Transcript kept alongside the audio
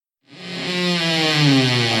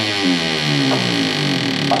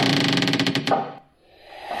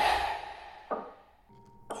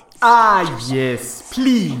Ah, yes.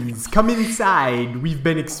 Please, come inside. We've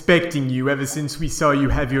been expecting you ever since we saw you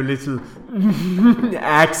have your little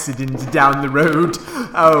accident down the road.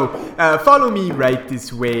 Follow me right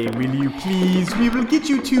this way, will you please? We will get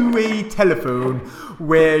you to a telephone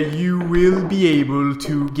where you will be able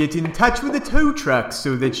to get in touch with a tow truck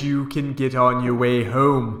so that you can get on your way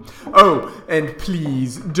home. Oh, and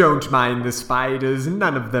please don't mind the spiders.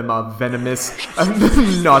 None of them are venomous.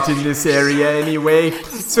 Not in this area anyway.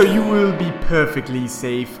 So you will be perfectly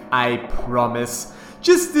safe, I promise.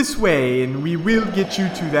 Just this way and we will get you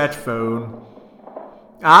to that phone.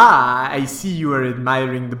 Ah, I see you are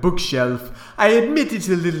admiring the bookshelf. I admit it's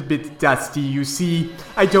a little bit dusty, you see.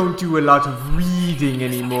 I don't do a lot of reading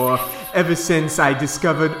anymore, ever since I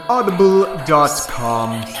discovered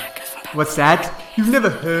Audible.com. What's that? You've never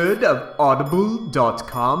heard of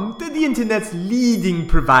Audible.com? They're the internet's leading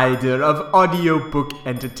provider of audiobook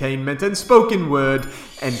entertainment and spoken word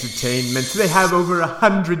entertainment. They have over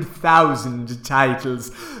 100,000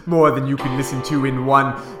 titles, more than you can listen to in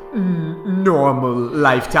one normal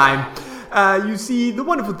lifetime. You see, the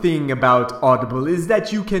wonderful thing about Audible is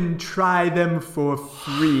that you can try them for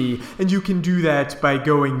free, and you can do that by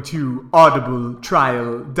going to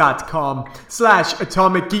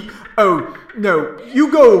audibletrial.com/atomicgeek. Oh, no, you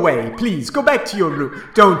go away, please, go back to your room.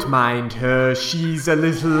 Don't mind her, she's a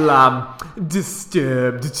little,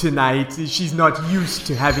 disturbed tonight. She's not used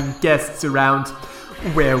to having guests around.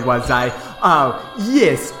 Where was I? Oh,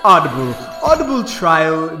 yes, Audible.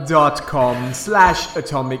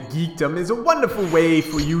 Audibletrial.com/atomicgeekdom is a wonderful way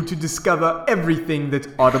for you to discover everything that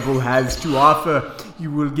Audible has to offer. You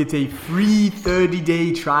will get a free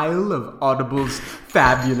 30-day trial of Audible's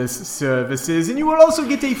fabulous services, and you will also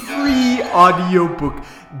get a free audiobook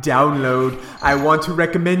download. I want to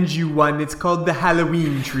recommend you one. It's called The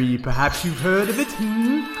Halloween Tree. Perhaps you've heard of it?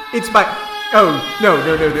 It's by... Oh, no.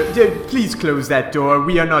 Please close that door.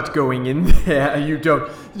 We are not going in there. You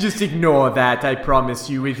don't. Just ignore that. I promise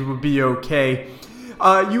you it will be okay.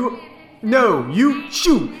 You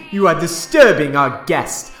are disturbing our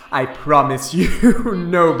guest. I promise you,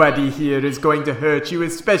 nobody here is going to hurt you,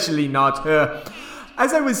 especially not her.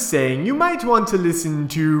 As I was saying, you might want to listen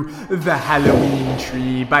to The Halloween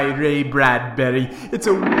Tree by Ray Bradbury. It's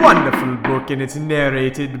a wonderful book, and it's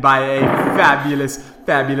narrated by a fabulous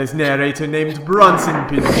narrator named Bronson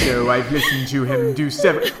Pinchot. I've listened to him do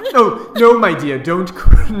several... No, my dear, don't...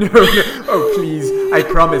 No. Oh, please, I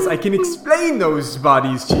promise, I can explain those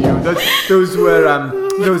bodies to you. Those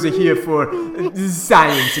are here for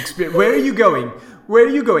science experience. Where are you going?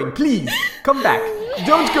 Please, come back.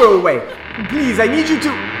 Don't go away. Please, I need you to...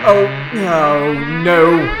 Oh,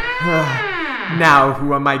 no. Now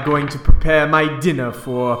who am I going to prepare my dinner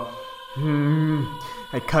for?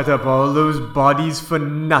 I cut up all those bodies for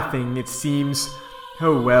nothing, it seems.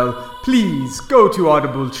 Oh well, please go to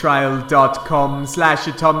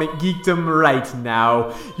audibletrial.com/atomicgeekdom right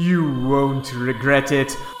now. You won't regret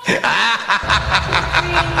it.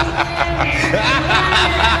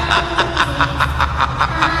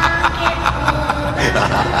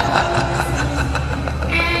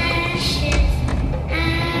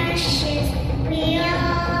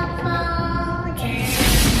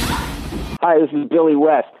 Hi, this is Billy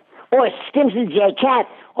West. Or Stimson J. Cat.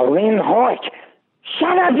 Or Lynn Hort.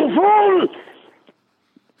 Shut up, you fool!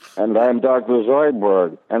 And I'm Dr.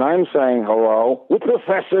 Zoidberg, and I'm saying hello with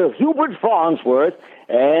Professor Hubert Farnsworth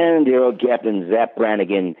and your old Captain Zap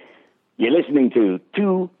Brannigan. You're listening to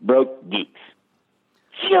Two Broke Geeks.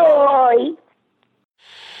 Joy!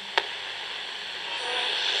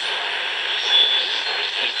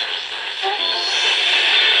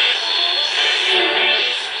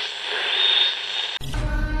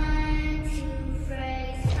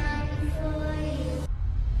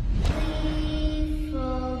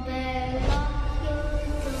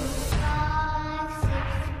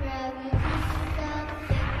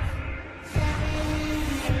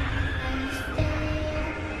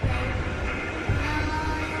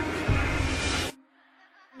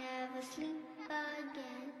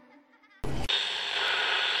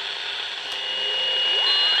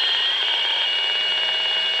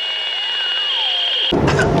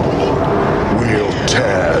 We'll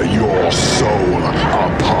tear your soul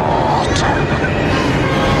apart.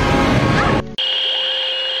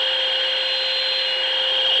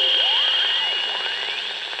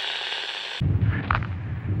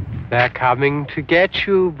 They're coming to get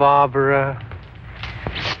you, Barbara.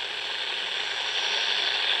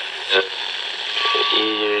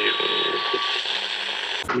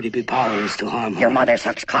 Would it be powerless to harm her? Your mother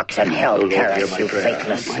sucks cocks in hell, Paris, you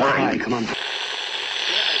faithless swine. Come on.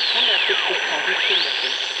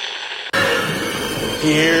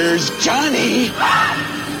 Here's Johnny.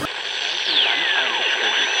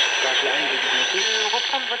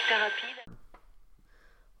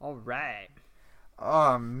 All right.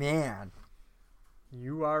 Oh, man.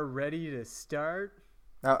 You are ready to start?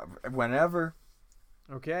 Whenever.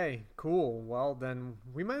 Okay, cool. Well, then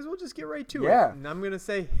we might as well just get right to it. Yeah. And I'm going to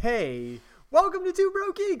say, hey, welcome to Two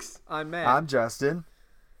Bro Geeks. I'm Matt. I'm Justin.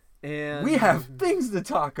 And we have things to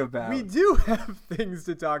talk about. We do have things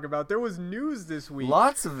to talk about. There was news this week.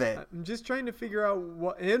 Lots of it. I'm just trying to figure out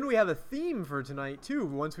what, and we have a theme for tonight too.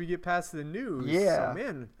 Once we get past the news, yeah. So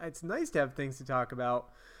man, it's nice to have things to talk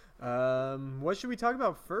about. What should we talk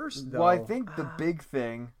about first, though? Well, I think the big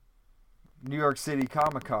thing, New York City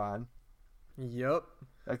Comic-Con. Yep.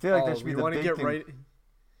 I feel like that should be the big thing. Right.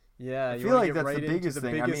 Yeah, I feel like that's the biggest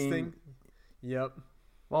thing. Thing. Yep.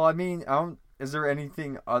 Well, I mean, is there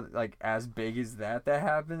anything like as big as that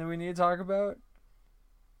happened that we need to talk about?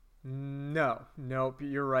 Nope.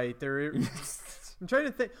 You're right. I'm trying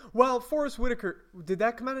to think. Well, Forrest Whitaker, did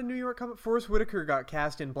that come out of New York? Forrest Whitaker got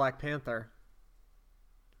cast in Black Panther.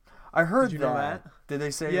 I heard Did you know that? Did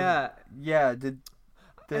they say? Yeah. Yeah. Did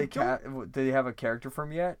they have a character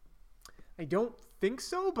from yet? I don't think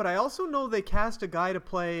so, but I also know they cast a guy to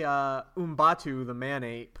play Umbatu, the man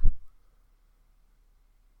ape,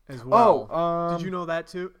 as well. Oh, did you know that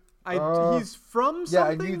too? He's from something, yeah,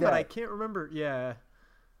 I knew that. But I can't remember. Yeah,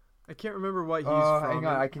 I can't remember what he's from. Hang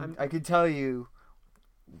on, I can tell you.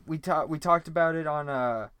 We talked about it on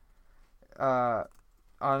one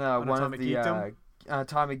of the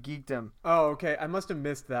Atomic Geekdom. Oh, okay. I must have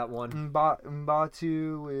missed that one.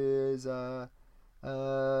 Umbatu is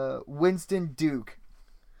Winston Duke.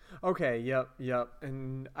 Okay, yep.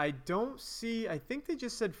 And I think they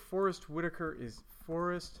just said Forrest Whitaker is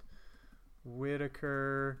Forrest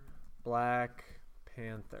Whitaker Black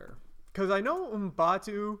Panther. Because I know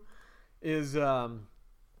Umbatu is, I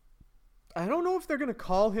don't know if they're going to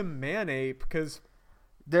call him Man-Ape, because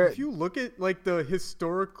if you look at like the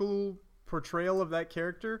historical portrayal of that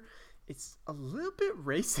character, it's a little bit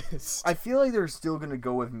racist. I feel like they're still gonna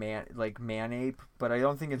go with man-ape, but I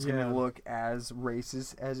don't think it's gonna look as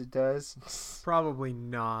racist as it does. Probably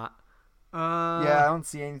not. Yeah, I don't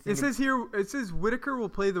see anything. It says Whitaker will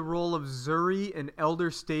play the role of Zuri, an elder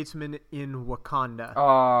statesman in Wakanda.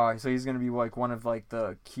 Oh, so he's gonna be like one of like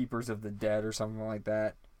the keepers of the dead or something like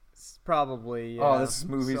that. Probably. Yeah. Oh, this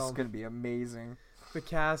movie's gonna be amazing. The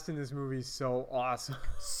cast in this movie is so awesome.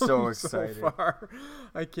 So excited. So far.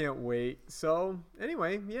 I can't wait. So,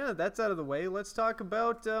 anyway, yeah, that's out of the way. Let's talk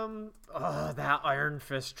about that Iron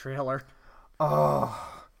Fist trailer.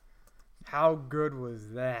 Oh. How good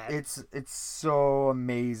was that? It's so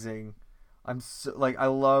amazing. I'm so I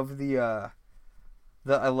love the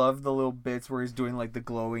little bits where he's doing like the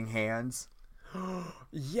glowing hands.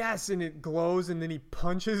 Yes, and it glows and then he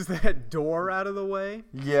punches that door out of the way.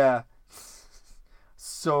 Yeah.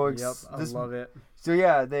 So I love it. So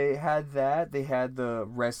yeah, they had that. They had the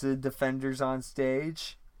rest of the Defenders on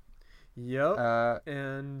stage. Yep.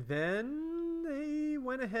 And then they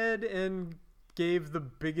went ahead and gave the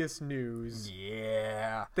biggest news.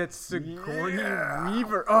 Yeah. That Sigourney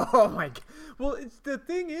Weaver. Oh my god. Well, the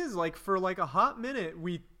thing is, like, for like a hot minute,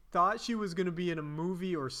 we thought she was going to be in a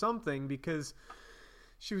movie or something because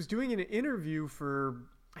she was doing an interview for,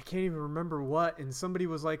 I can't even remember what, and somebody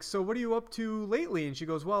was like, so what are you up to lately? And she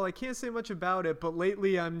goes, well, I can't say much about it, but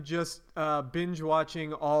lately I'm just binge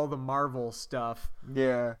watching all the Marvel stuff.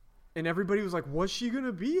 Yeah. And everybody was like, what's she going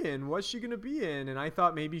to be in? What's she going to be in? And I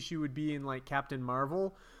thought maybe she would be in like Captain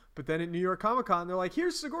Marvel. But then at New York Comic Con, they're like,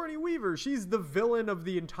 here's Sigourney Weaver. She's the villain of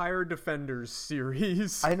the entire Defenders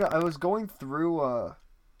series. I know. I was going through a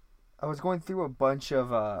bunch of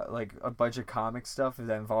comic stuff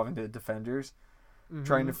that involving the Defenders.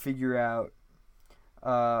 Trying to figure out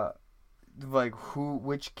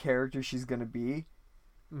which character she's gonna be,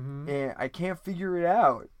 and I can't figure it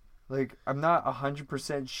out. Like, I'm not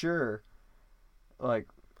 100% sure like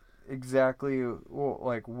exactly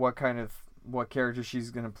like what character she's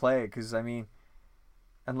gonna play, because I mean,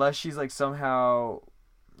 unless she's like somehow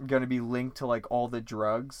gonna be linked to like all the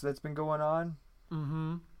drugs that's been going on.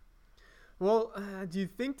 Well, do you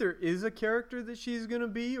think there is a character that she's going to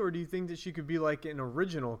be, or do you think that she could be like an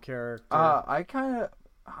original character?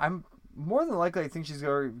 I'm more than likely, I think she's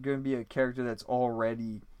going to be a character that's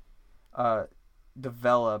already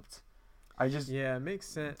developed. Yeah, it makes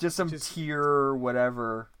sense. Just some tier or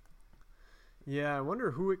whatever. Yeah, I wonder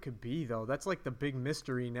who it could be, though. That's like the big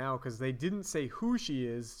mystery now, because they didn't say who she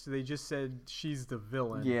is. So they just said she's the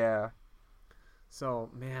villain. Yeah. So,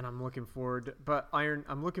 man, I'm looking forward to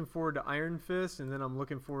Iron Fist, and then I'm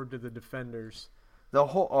looking forward to the Defenders. The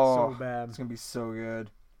whole So bad. It's gonna be so good.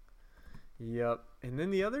 Yep. And then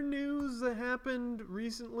the other news that happened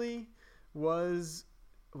recently was,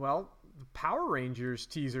 well, the Power Rangers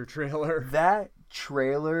teaser trailer. That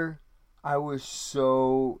trailer, I was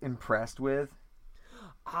so impressed with.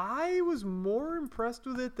 I was more impressed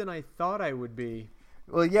with it than I thought I would be.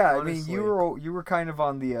 Well, yeah, Honestly. I mean, you were kind of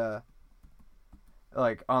on the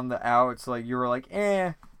like on the outs, like you were like,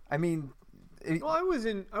 eh. I mean, Well, I was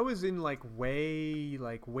in like wait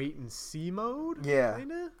and see mode. Yeah.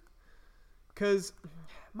 Kinda. Because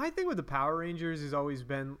my thing with the Power Rangers has always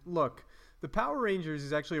been, look, the Power Rangers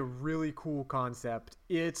is actually a really cool concept.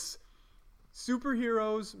 It's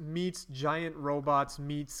superheroes meets giant robots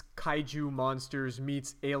meets kaiju monsters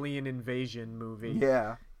meets alien invasion movie.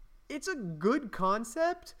 yeah. It's a good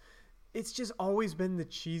concept. It's just always been the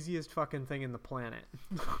cheesiest fucking thing in the planet.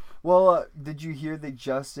 Well, did you hear they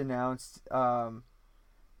just announced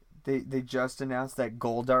they just announced that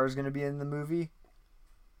Goldar is going to be in the movie?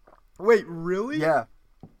 Wait, really? Yeah.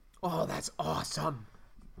 Oh, that's awesome.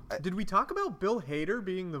 Did we talk about Bill Hader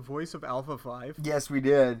being the voice of Alpha 5? Yes, we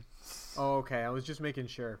did. Oh, okay. I was just making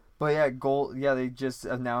sure. But yeah, they just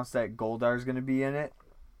announced that Goldar is going to be in it.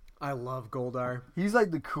 I love Goldar. He's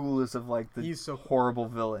like the coolest of like the He's so horrible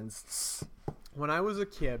villains. When I was a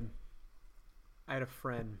kid, I had a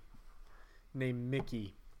friend named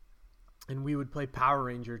Mickey, and we would play Power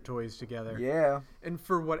Ranger toys together. Yeah. And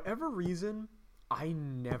for whatever reason, I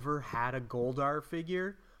never had a Goldar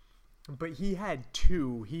figure, but he had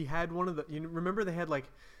two. He had one of the, remember they had like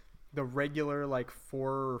the regular like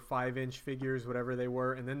 4 or 5 inch figures, whatever they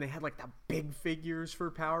were, and then they had like the big figures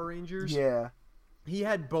for Power Rangers. Yeah. He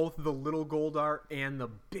had both the little Goldar and the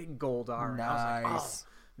big Goldar. Nice. And I was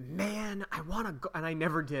like, oh, man, I want to go. And I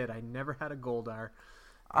never did. I never had a Goldar.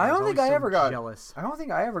 I don't think I ever got jealous. I don't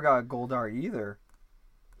think I ever got a Goldar either.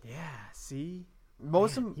 Yeah, see?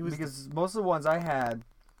 Most Man, of the ones I had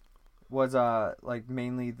was like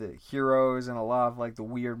mainly the heroes and a lot of like the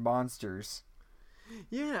weird monsters.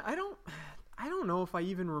 Yeah, I don't know if I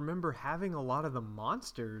even remember having a lot of the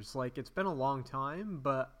monsters. Like, it's been a long time,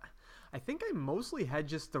 but I think I mostly had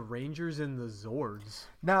just the Rangers and the Zords.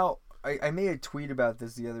 Now, I made a tweet about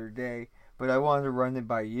this the other day, but I wanted to run it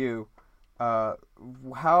by you.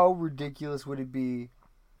 How ridiculous would it be,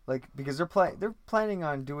 like, because they're planning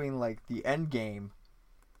on doing like the end game,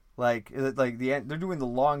 like the end. They're doing the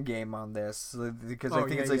long game on this because I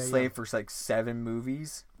think it's slated for like 7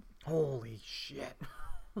 movies. Holy shit!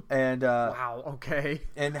 And wow, okay.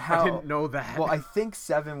 And how I didn't know that. Well, I think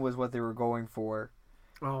 7 was what they were going for.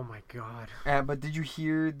 Oh my god! But did you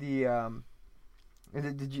hear the?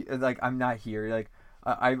 Did you like? I'm not here. Like,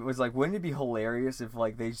 I was like, wouldn't it be hilarious if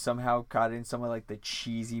like they somehow got in some of like the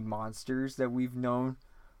cheesy monsters that we've known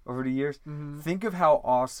over the years? Mm-hmm. Think of how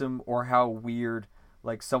awesome or how weird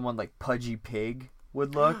like someone like Pudgy Pig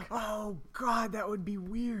would look. Oh god, that would be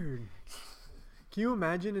weird. Can you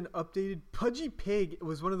imagine an updated Pudgy Pig?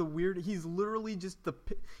 Was one of the weird. He's literally just the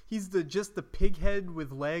pig head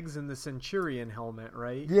with legs and the Centurion helmet,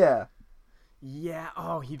 right? Yeah. Yeah.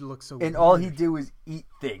 Oh, he'd look so. And weird. all he did was eat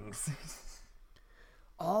things.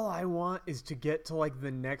 All I want is to get to like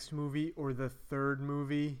the next movie or the 3rd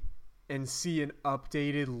movie and see an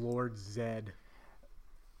updated Lord Zed.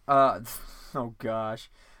 Oh gosh.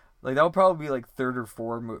 Like, that would probably be, like, 3rd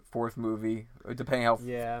or 4th movie, depending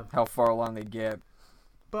how far along they get.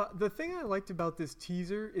 But the thing I liked about this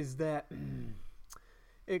teaser is that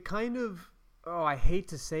it kind of... Oh, I hate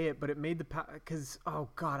to say it, but it made the... Because, oh,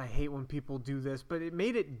 God, I hate when people do this, but it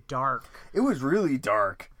made it dark. It was really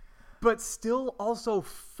dark. But still also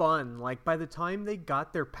fun. Like, by the time they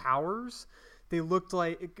got their powers... They looked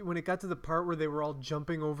like, when it got to the part where they were all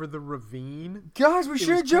jumping over the ravine. Guys, we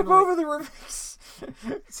should jump over the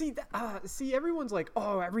ravine. See, everyone's like,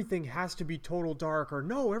 oh, everything has to be total dark, or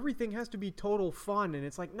no, everything has to be total fun. And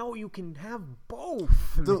it's like, no, you can have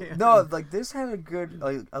both. No, like, this had a good,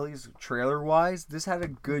 like, at least trailer-wise, this had a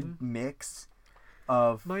good mix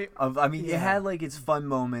of it had, like, its fun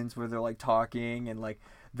moments where they're, like, talking and, like,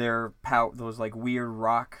 those, like, weird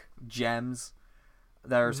rock gems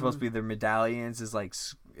that are supposed to be their medallions is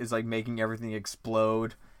like making everything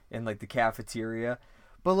explode in like the cafeteria,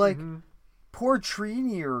 but like poor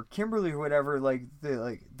Trini or Kimberly or whatever, like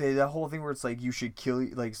the whole thing where it's like you should kill,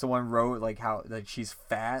 like someone wrote like how like she's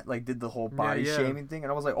fat, like did the whole body shaming thing,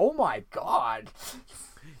 and I was like, oh my god.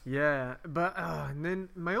 Yeah, but and then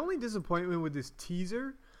my only disappointment with this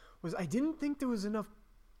teaser was I didn't think there was enough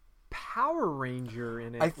Power Ranger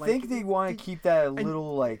in it. I think they want to keep that a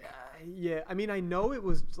little like. Yeah, I mean, I know it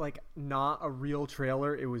was like not a real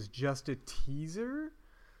trailer; it was just a teaser.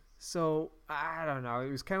 So I don't know.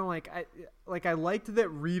 It was kind of like I liked that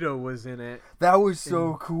Rita was in it. That was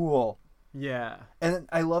so cool. Yeah. And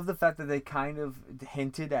I love the fact that they kind of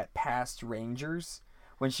hinted at past Rangers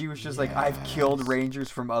when she was just like, I've killed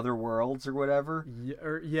Rangers from other worlds or whatever.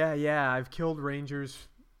 Yeah. I've killed Rangers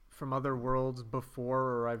from other worlds before,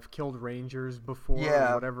 or I've killed Rangers before,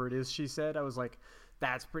 or whatever it is she said. I was like,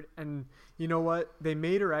 that's pretty. And you know what? They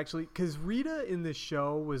made her actually, because Rita in the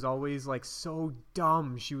show was always like so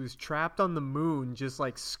dumb. She was trapped on the moon just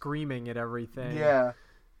like screaming at everything. Yeah.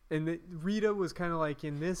 And Rita was kind of like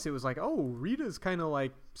in this, it was like, oh, Rita's kind of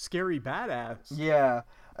like scary badass. Yeah.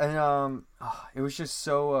 And it was just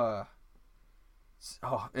so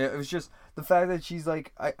it was just the fact that she's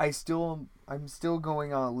like, I'm still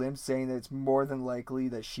going on a limb saying that it's more than likely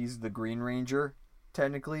that she's the Green Ranger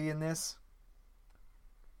technically in this.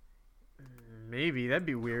 Maybe that'd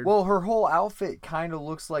be weird. Well, her whole outfit kind of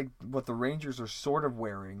looks like what the Rangers are sort of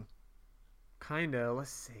wearing. Kinda. Let's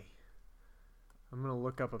see. I'm gonna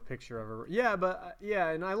look up a picture of her. Yeah, but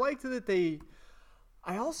and I liked that they.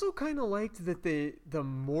 I also kind of liked that the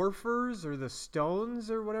morphers or the stones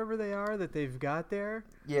or whatever they are that they've got there.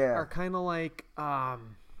 Yeah. Are kind of like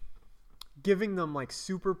giving them like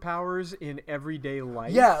superpowers in everyday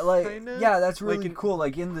life. Yeah, like kinda. Yeah, that's really like cool.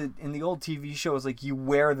 Like in the old TV shows, like you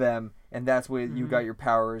wear them and that's where you got your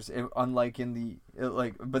powers. Unlike in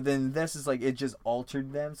but then this is like it just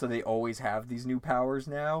altered them, so they always have these new powers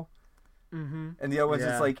now. Mm-hmm. And the other ones,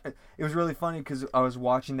 it's like it was really funny because I was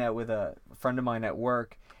watching that with a friend of mine at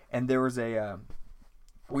work, and there was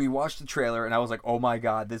we watched the trailer, and I was like, oh my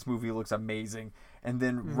god, this movie looks amazing. And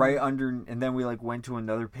then and then we like went to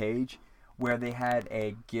another page where they had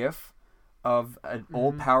a GIF of an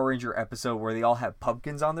old Power Ranger episode where they all have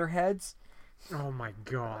pumpkins on their heads. Oh my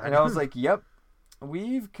god! And I was like, yep,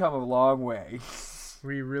 we've come a long way.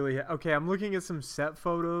 We really okay. I'm looking at some set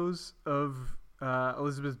photos of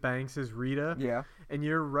Elizabeth Banks as Rita. Yeah. And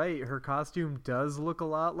you're right, her costume does look a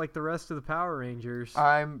lot like the rest of the Power Rangers.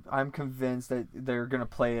 I'm convinced that they're gonna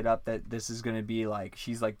play it up that this is gonna be like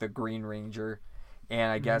she's like the Green Ranger,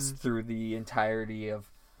 and I guess through the entirety of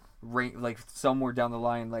like somewhere down the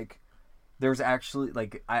line, like there's actually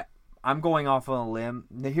like I'm going off on a limb.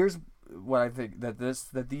 Now, here's what I think that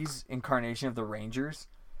these incarnation of the Rangers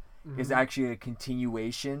is actually a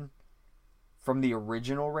continuation from the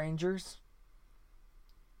original Rangers.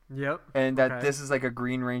 Yep. And that this is like a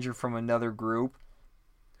Green Ranger from another group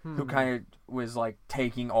who kind of was like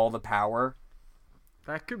taking all the power.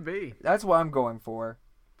 That could be. That's what I'm going for.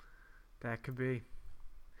 That could be.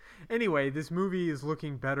 Anyway, this movie is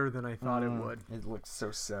looking better than I thought it would. It looks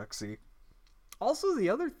so sexy. Also, the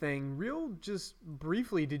other thing, just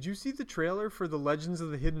briefly, did you see the trailer for the Legends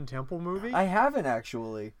of the Hidden Temple movie? I haven't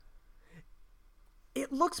actually.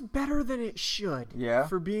 It looks better than it should. Yeah.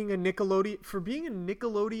 For being a Nickelodeon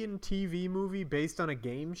TV movie based on a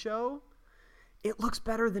game show, it looks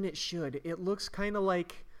better than it should. It looks kind of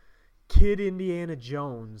like Kid Indiana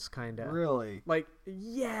Jones, kind of. Really? Like,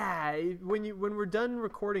 yeah. When we're done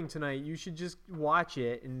recording tonight, you should just watch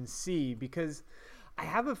it and see, because I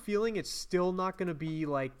have a feeling it's still not going to be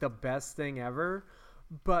like the best thing ever.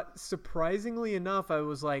 But surprisingly enough, I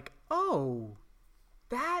was like, oh,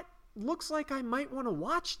 that looks like I might want to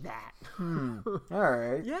watch that. All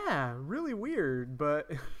right. Yeah, really weird, but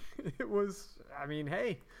it was, I mean,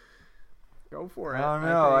 hey, go for it. I don't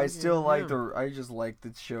know. I still like I just like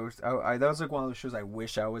the shows. That was like one of those shows I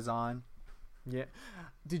wish I was on. Yeah.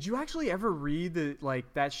 Did you actually ever read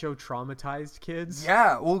that show traumatized kids?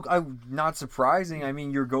 Yeah. Well, not surprising. I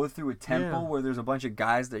mean, you go through a temple where there's a bunch of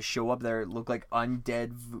guys that show up there that look like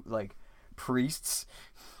undead, like priests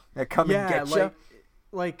that come and get you.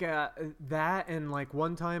 Like that, and like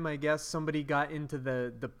one time I guess somebody got into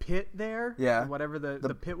the pit there, whatever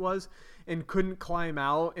the pit was, and couldn't climb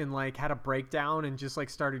out, and like had a breakdown and just like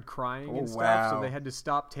started crying and stuff. Wow. So they had to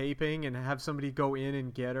stop taping and have somebody go in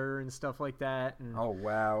and get her and stuff like that. And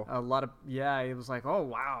a lot of it was like, oh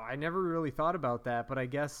wow, I never really thought about that, but I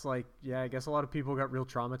guess a lot of people got real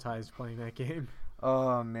traumatized playing that game.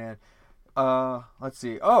 Oh man, let's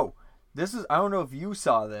see. Oh, this is, I don't know if you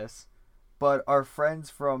saw this, but our friends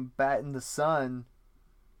from Bat in the Sun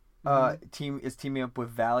is teaming up with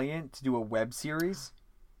Valiant to do a web series.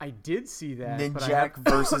 I did see that. Ninjak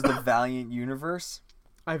versus the Valiant universe.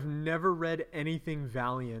 I've never read anything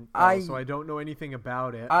Valiant, so I don't know anything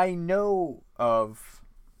about it. I know of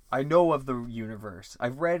the universe.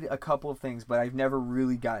 I've read a couple of things, but I've never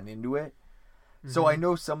really gotten into it. So I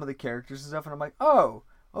know some of the characters and stuff, and I'm like, oh,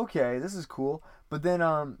 okay, this is cool. But then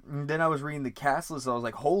I was reading the cast list, and I was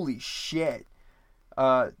like, holy shit.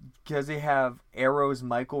 Because they have Arrow's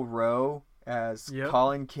Michael Rowe as Yep.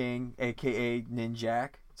 Colin King, a.k.a.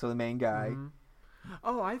 Ninjak, so the main guy.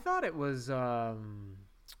 Oh, I thought it was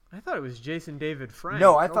Jason David Frank.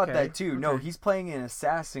 No, I thought Okay, that too. No, okay. he's playing an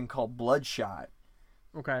assassin called Bloodshot.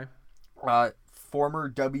 Okay.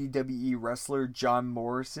 Former WWE wrestler John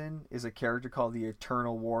Morrison is a character called the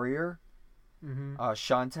Eternal Warrior.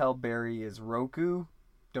 Chantel Berry is Roku.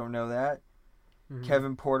 Don't know that.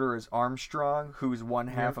 Kevin Porter is Armstrong, who is one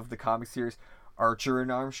half of the comic series Archer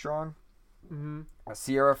and Armstrong.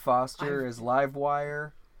 Sierra Foster is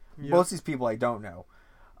Livewire. Most of these people I don't know.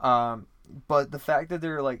 But the fact that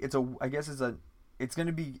they're like, it's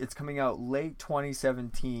coming out late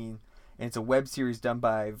 2017, and it's a web series done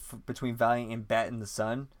between Valiant and Bat in the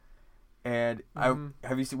Sun. And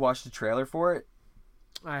have you watched the trailer for it?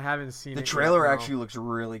 I haven't seen it. The trailer yet, no. actually looks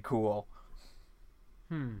really cool.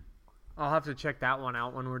 I'll have to check that one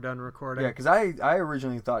out when we're done recording. Yeah, because I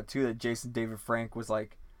originally thought too that Jason David Frank was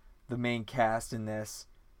like the main cast in this.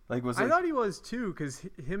 I thought he was too, because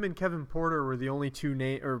him and Kevin Porter were the only two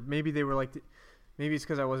or maybe they were like, maybe it's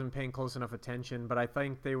because I wasn't paying close enough attention, but I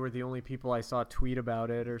think they were the only people I saw tweet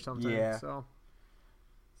about it or something. Yeah. So,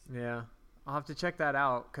 yeah, I'll have to check that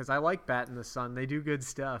out because I like Bat in the Sun. They do good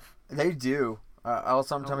stuff. They do. I'll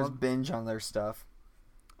sometimes binge on their stuff.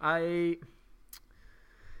 I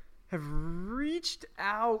have reached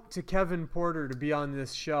out to Kevin Porter to be on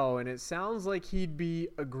this show, and it sounds like he'd be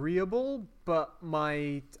agreeable, but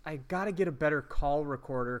I gotta get a better call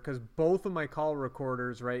recorder because both of my call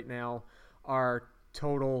recorders right now are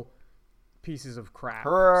total pieces of crap.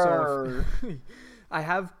 So I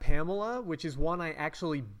have Pamela, which is one I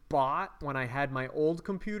actually bought when I had my old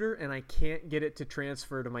computer, and I can't get it to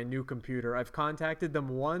transfer to my new computer. I've contacted them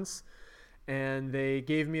once, and they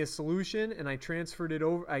gave me a solution, and I transferred it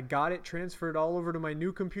over. I got it transferred all over to my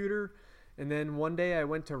new computer, and then one day I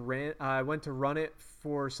went to run it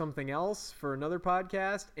for something else for another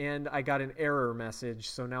podcast, and I got an error message.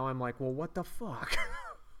 So now I'm like, well, what the fuck?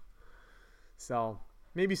 So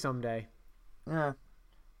maybe someday. Yeah.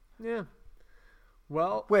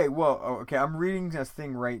 Well, wait. Whoa. Okay, I'm reading this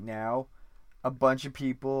thing right now. A bunch of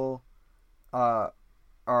people are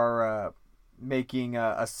making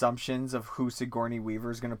assumptions of who Sigourney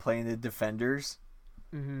Weaver is going to play in the Defenders.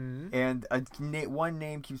 And one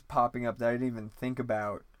name keeps popping up that I didn't even think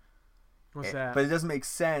about. What's that? But it doesn't make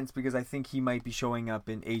sense because I think he might be showing up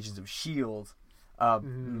in Agents of S.H.I.E.L.D.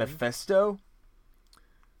 Mephisto?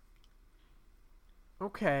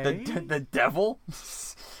 Okay. The devil?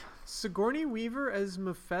 Sigourney Weaver as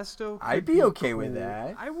Mephisto. I'd be okay with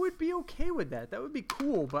that. I would be okay with that. That would be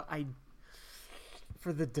cool, but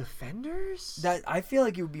for the Defenders? I feel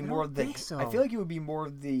like it would be more of the. Think so. I feel like it would be more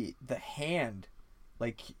of the hand,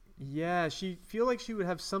 like. Yeah, feel like she would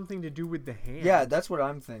have something to do with the hand. Yeah, that's what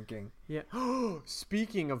I'm thinking. Yeah.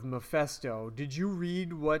 Speaking of Mephisto, did you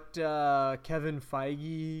read what Kevin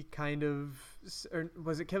Feige kind of, or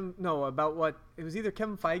was it Kevin? No, about what it was either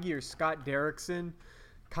Kevin Feige or Scott Derrickson,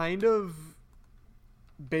 kind of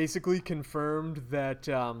basically confirmed that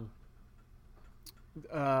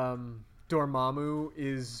Dormammu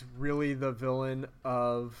is really the villain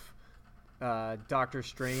of Doctor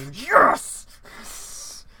Strange. Yes.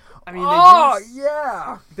 I mean,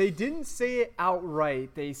 they didn't say it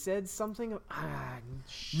outright. They said something. I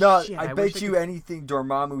bet you anything.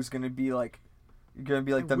 Dormammu's gonna be like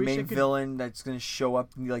the main villain that's gonna show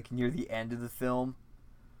up like near the end of the film.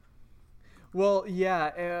 Well,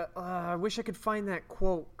 yeah. I wish I could find that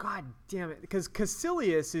quote. God damn it, because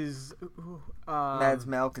Caecilius is Mads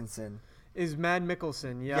Mikkelsen. Is Mad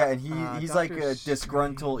Mikkelsen? Yeah. Yeah, and he's like a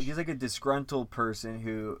disgruntled. He's like a disgruntled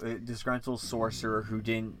person a disgruntled sorcerer who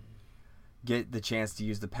didn't get the chance to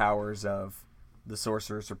use the powers of the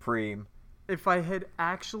Sorcerer Supreme. If I had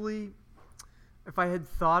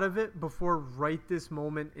thought of it before right this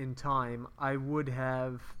moment in time, I would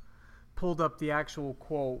have pulled up the actual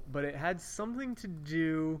quote, but it had something to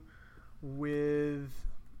do with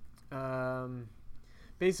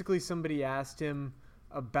basically somebody asked him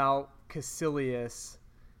about Caecilius,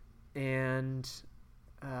 and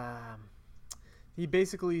he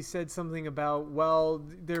basically said something about, well,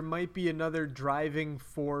 there might be another driving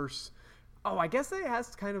force. Oh, I guess they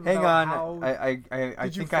asked kind of. Hang about on, how, I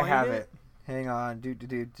think I have it. Hang on, do.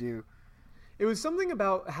 It was something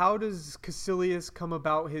about how does Caecilius come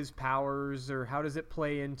about his powers, or how does it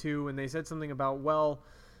play into? And they said something about, well,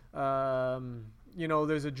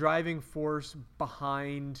 there's a driving force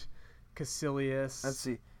behind Caecilius. Let's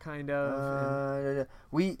see. Kind of.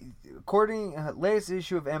 According latest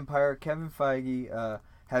issue of Empire, Kevin Feige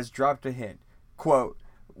has dropped a hint. Quote,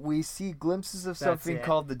 we see glimpses of That's something it.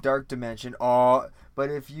 called the Dark Dimension. Oh, but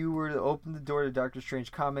if you were to open the door to Doctor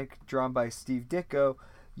Strange comic drawn by Steve Ditko,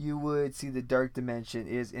 you would see the Dark Dimension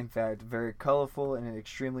is, in fact, very colorful in an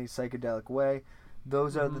extremely psychedelic way.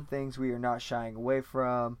 Those are the things we are not shying away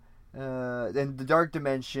from. And the Dark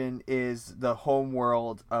Dimension is the home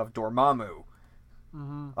world of Dormammu.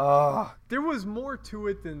 There was more to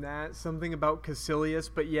it than that. Something about Caecilius,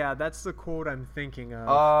 but yeah, that's the quote I'm thinking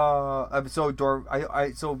of.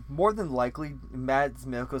 So more than likely, Mads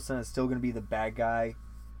Mikkelsen is still going to be the bad guy.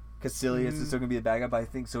 Caecilius is still going to be the bad guy, but I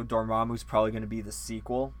think so. Dormammu's probably going to be the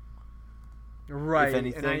sequel. Right, if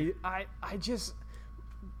anything. and I just,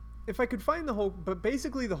 if I could find the whole, but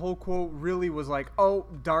basically the whole quote really was like, oh,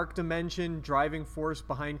 Dark Dimension, driving force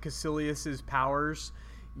behind Caecilius's powers.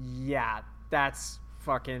 Yeah, that's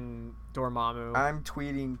fucking Dormammu. I'm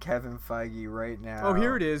tweeting Kevin Feige right now. Oh,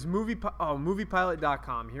 here it is.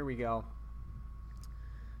 Moviepilot.com. Here we go.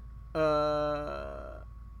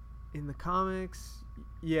 In the comics,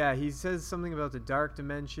 yeah, he says something about the Dark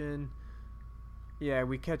Dimension. Yeah,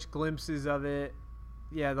 we catch glimpses of it.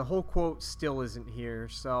 Yeah, the whole quote still isn't here,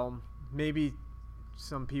 so maybe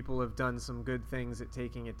some people have done some good things at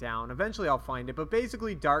taking it down. Eventually I'll find it, but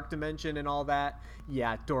basically Dark Dimension and all that,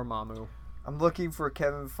 yeah, Dormammu. I'm looking for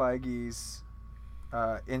Kevin Feige's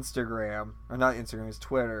Instagram, or not Instagram, his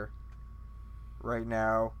Twitter right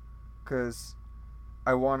now, because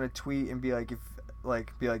I want to tweet and be like,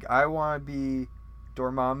 I want to be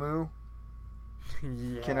Dormammu.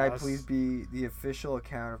 Yes. Can I please be the official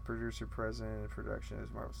account of producer, president, and production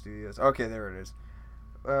of Marvel Studios? Okay, there it is.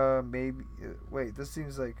 Maybe. Wait, this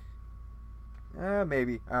seems like.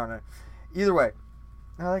 Maybe. I don't know. Either way,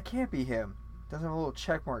 no, that can't be him. Doesn't have a little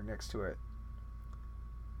check mark next to it.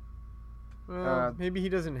 Well, maybe he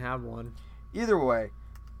doesn't have one. Either way,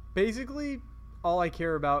 basically, all I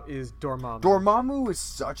care about is Dormammu. Dormammu is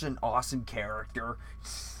such an awesome character.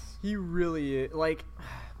 He really is. Like,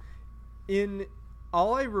 in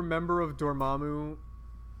all I remember of Dormammu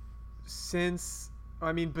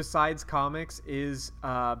besides comics, is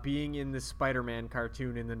being in the Spider-Man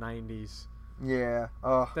cartoon in the 90s. Yeah.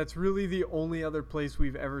 That's really the only other place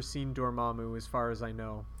we've ever seen Dormammu, as far as I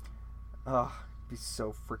know. It'd be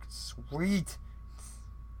so freaking sweet.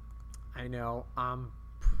 I know. I'm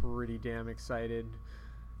pretty damn excited.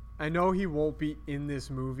 I know he won't be in this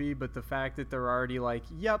movie, but the fact that they're already like,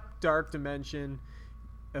 yep, Dark Dimension,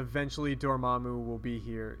 eventually Dormammu will be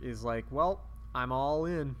here, is like, well, I'm all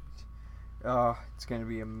in. It's going to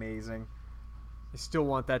be amazing. I still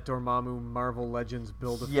want that Dormammu Marvel Legends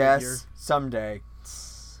Build-A-Figure. Yes, someday.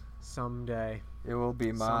 Someday. It will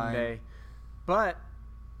be mine. Someday. But,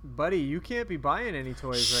 buddy, you can't be buying any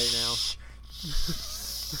toys right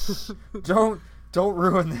now. Don't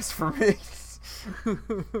ruin this for me. You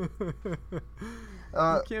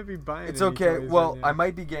can't be buying it's any okay. toys Well, right now. I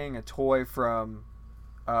might be getting a toy from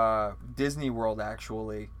Disney World,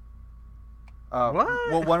 actually. What?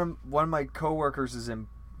 Well, one of my coworkers is in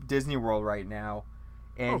Disney World right now,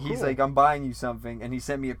 and he's cool. like, I'm buying you something, and he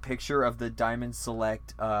sent me a picture of the Diamond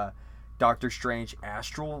Select Doctor Strange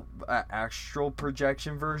astral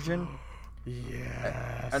projection version.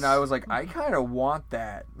 Yes. And I was like, I kind of want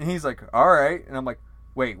that. And he's like, all right. And I'm like,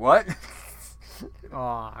 wait, what?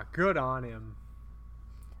 Aw, good on him.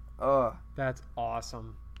 That's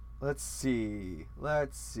awesome. Let's see.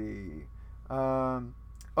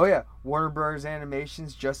 Oh yeah, Warner Bros.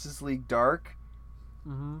 Animation's Justice League Dark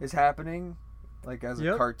is happening, like as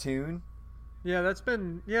a cartoon. Yeah, that's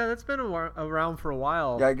been around for a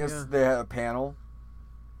while. Yeah, I guess they had a panel.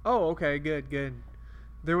 Oh, okay, good.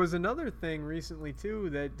 There was another thing recently too.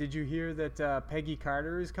 Did you hear that Peggy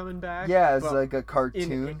Carter is coming back? Yeah, it's like a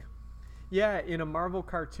cartoon. In a Marvel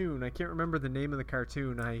cartoon. I can't remember the name of the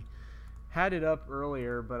cartoon. I had it up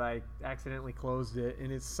earlier, but I accidentally closed it.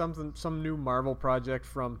 And it's some new Marvel project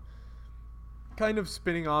from kind of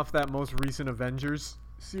spinning off that most recent Avengers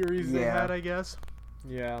series they had, I guess.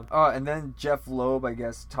 Yeah. And then Jeff Loeb, I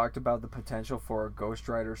guess, talked about the potential for a Ghost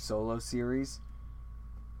Rider solo series.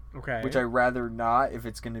 Okay. Which I'd rather not if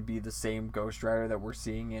it's going to be the same Ghost Rider that we're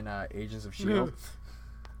seeing in Agents of S.H.I.E.L.D.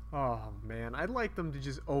 Oh, man. I'd like them to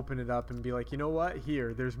just open it up and be like, you know what?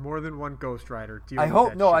 Here, there's more than one Ghost Rider. I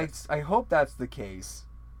hope that's the case.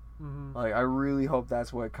 Mm-hmm. Like, I really hope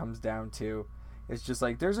that's what it comes down to. It's just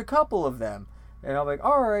like, there's a couple of them. And I'm like,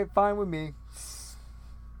 all right, fine with me.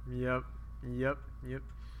 Yep.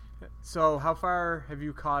 So, how far have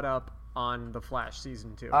you caught up on The Flash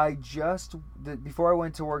Season 2? Before I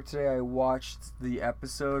went to work today, I watched the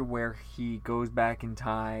episode where he goes back in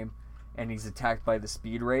time and he's attacked by the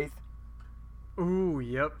Speed Wraith. Ooh,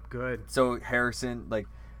 yep, good. So Harrison, like,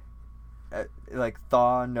 like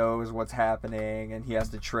Thaw knows what's happening, and he has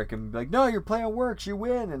to trick him, be like, no, your plan works, you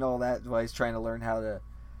win, and all that, while he's trying to learn how to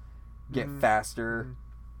get faster.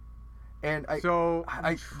 And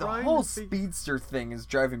the whole speedster thing is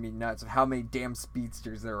driving me nuts of how many damn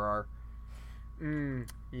speedsters there are.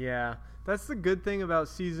 Yeah. That's the good thing about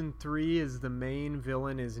season 3 is the main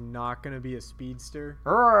villain is not going to be a speedster.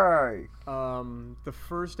 Right. The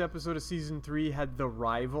first episode of season 3 had the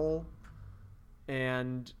rival,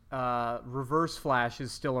 and Reverse Flash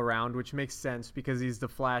is still around, which makes sense because he's the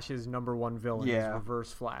Flash's number 1 villain. Is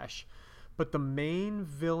Reverse Flash. But the main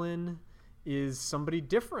villain is somebody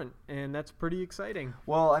different, and that's pretty exciting.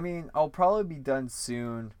 Well, I mean, I'll probably be done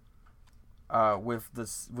soon. With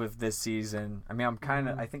this season, I mean,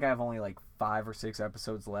 I think I have only like 5 or 6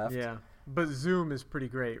 episodes left. Yeah, but Zoom is pretty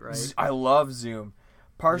great, right? I love Zoom,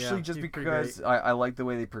 partially just because I like the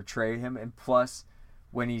way they portray him, and plus,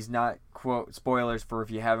 when he's not, quote, spoilers for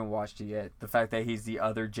if you haven't watched it yet, the fact that he's the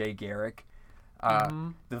other Jay Garrick,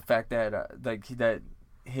 the fact that that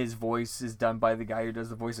his voice is done by the guy who does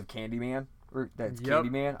the voice of Candyman,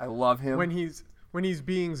 Candyman. I love him when he's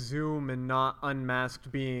being Zoom and not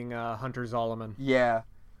unmasked being Hunter Zolomon. Yeah.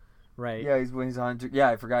 Right. Yeah, when he's Hunter. Yeah,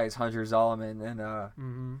 I forgot he's Hunter Zolomon, and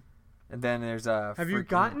and then there's Have you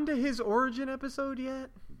gotten to his origin episode yet?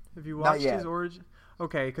 Have you watched his origin?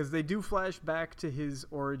 Okay, because they do flash back to his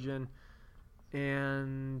origin.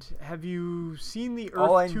 And have you seen the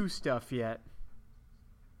Earth 2 stuff yet?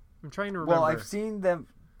 I'm trying to remember. Well, I've seen them.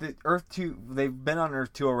 The Earth 2, they've been on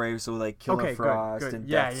Earth 2 already, so like Killer Frost and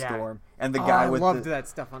Deathstorm, and the guy with that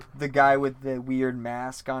stuff the guy with the weird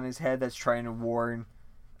mask on his head that's trying to warn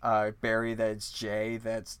Barry that it's Jay,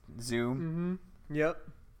 that's Zoom. Yep,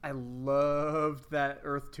 I loved that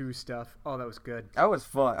Earth 2 stuff. Oh, that was good. That was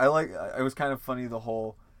fun. It was kind of funny. The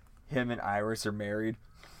whole him and Iris are married.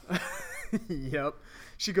 Yep,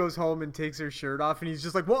 she goes home and takes her shirt off, and he's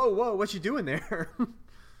just like, "Whoa, what you doing there?"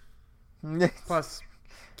 Plus.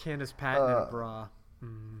 Candace Patton in a bra.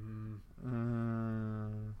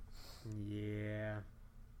 Yeah.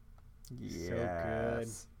 So good.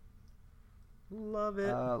 Love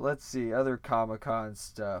it. Let's see. Other Comic-Con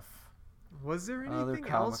stuff. Was there anything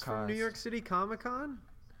else from New York City Comic-Con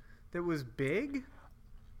that was big?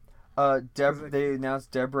 They announced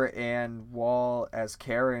Deborah Ann Wall as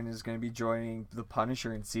Karen is going to be joining The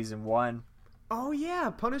Punisher in season 1. Oh, yeah.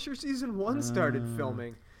 Punisher season 1 started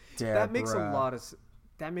filming. Deborah. That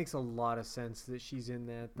makes a lot of sense that she's in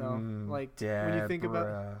that, though. Deborah. When you think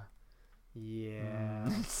about... Yeah.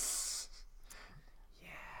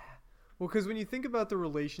 Well, because when you think about the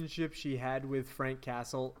relationship she had with Frank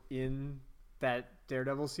Castle in that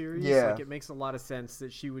Daredevil series, it makes a lot of sense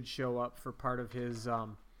that she would show up for part of his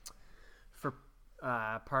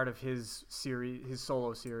series, his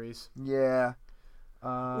solo series. Yeah.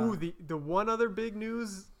 The one other big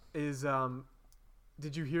news is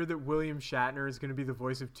did you hear that William Shatner is going to be the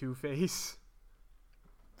voice of Two-Face?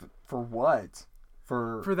 For what?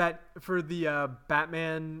 For the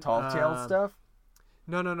Batman Tall Tale stuff?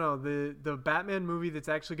 No. The Batman movie that's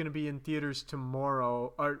actually going to be in theaters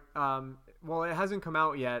tomorrow. Well, it hasn't come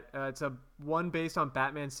out yet. It's one based on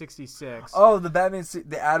Batman 66. Oh,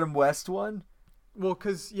 the Adam West one? Well,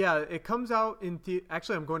 because, it comes out in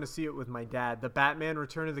actually, I'm going to see it with my dad. The Batman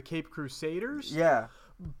Return of the Caped Crusaders. Yeah.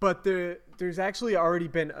 But there's actually already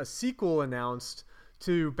been a sequel announced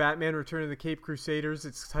to Batman Return of the Caped Crusaders.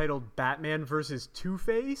 It's titled Batman vs.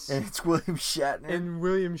 Two-Face. And it's William Shatner. And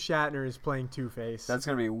William Shatner is playing Two-Face. That's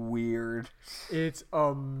going to be weird. It's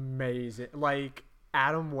amazing. Like,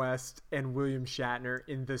 Adam West and William Shatner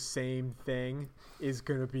in the same thing is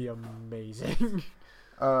going to be amazing.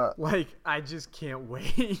 I just can't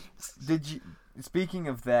wait. Speaking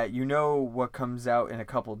of that, you know what comes out in a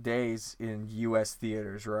couple days in U.S.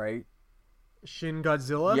 theaters, right? Shin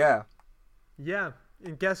Godzilla? Yeah. Yeah.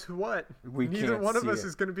 And guess what? Neither one of us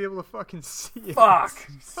is going to be able to fucking see it. Fuck!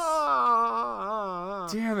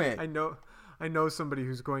 Damn it. I know somebody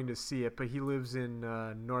who's going to see it, but he lives in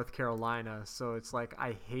North Carolina, so it's like,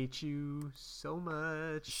 I hate you so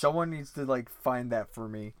much. Someone needs to, find that for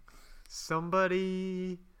me.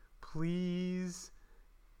 Somebody, please...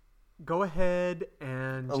 go ahead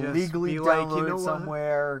and just illegally be download it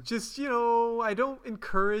somewhere. Just, I don't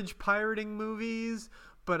encourage pirating movies,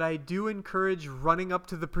 but I do encourage running up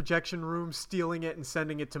to the projection room, stealing it, and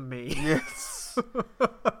sending it to me. Yes.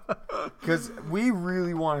 Because we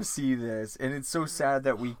really want to see this, and it's so sad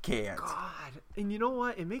that we can't. God. And you know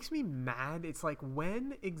what? It makes me mad. It's like,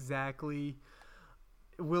 when exactly...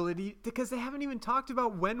 will it because they haven't even talked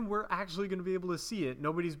about when we're actually going to be able to see it.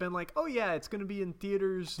 Nobody's been like, oh yeah, it's going to be in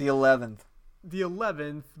theaters the 11th. the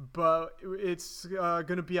 11th, but it's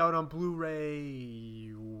gonna be out on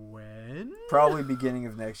Blu-ray when? Probably beginning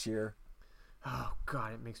of next year. Oh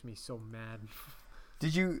God, it makes me so mad.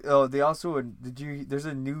 Did you? Oh, they also did you? There's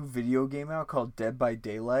a new video game out called Dead by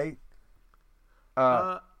Daylight.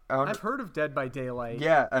 I've heard of Dead by Daylight.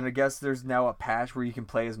 Yeah, and I guess there's now a patch where you can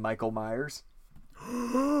play as Michael Myers.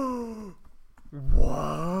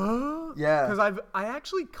 What? Yeah. Because I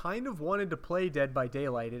actually kind of wanted to play Dead by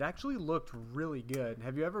Daylight. It actually looked really good.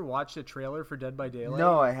 Have you ever watched a trailer for Dead by Daylight?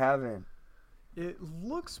 No, I haven't. It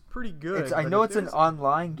looks pretty good. I know it's an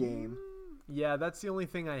online game. Yeah, that's the only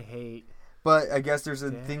thing I hate. But I guess there's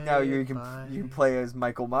a thing now you can play as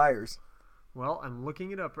Michael Myers. Well, I'm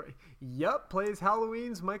looking it up. Yup, plays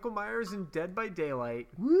Halloween's Michael Myers in Dead by Daylight.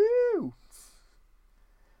 Woo!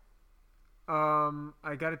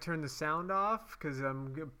 I gotta turn the sound off because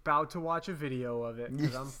I'm about to watch a video of it.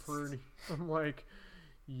 Because I'm like,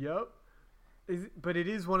 yup. But it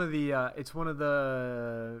is one of the, it's one of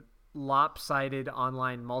the lopsided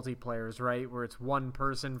online multiplayers, right? Where it's one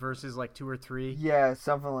person versus like 2 or 3. Yeah,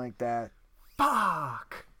 something like that.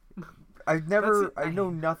 Fuck! I know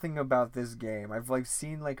nothing about this game. I've like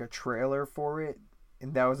seen like a trailer for it,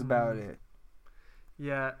 and that was about it.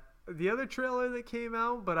 Yeah. The other trailer that came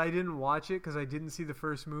out, but I didn't watch it because I didn't see the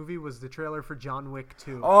first movie, was the trailer for John Wick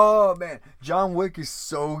 2. Oh, man. John Wick is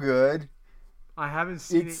so good. I haven't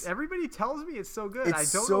seen it. Everybody tells me it's so good. I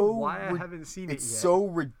don't know why I haven't seen it yet. It's so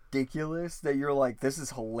ridiculous that you're like, this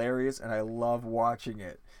is hilarious, and I love watching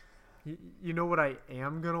it. You know what I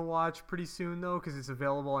am going to watch pretty soon, though, because it's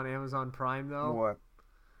available on Amazon Prime, though? What?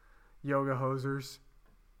 Yoga Hosers.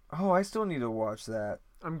 Oh, I still need to watch that.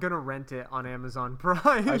 I'm going to rent it on Amazon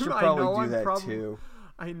Prime. I should probably do that too.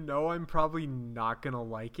 I know I'm probably not going to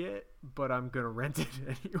like it, but I'm going to rent it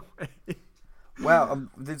anyway. Wow.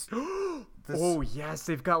 This... Oh, yes.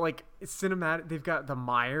 They've got like cinematic. They've got the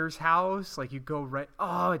Myers house. Like you go right.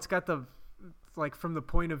 Oh, it's got the, like from the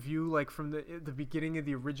point of view, like from the beginning of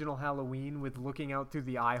the original Halloween with looking out through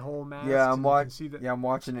the eye hole mask. Yeah, I'm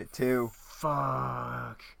watching it too.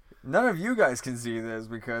 Fuck. None of you guys can see this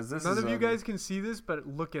because None of you guys can see this, but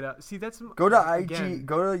look it up. See, that's go to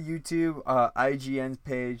YouTube, IGN's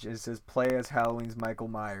page. And it says play as Halloween's Michael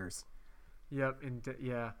Myers. Yep,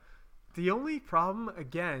 yeah. The only problem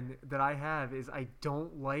again that I have is I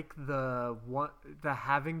don't like the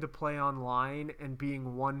having to play online and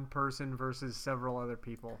being one person versus several other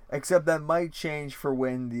people. Except that might change for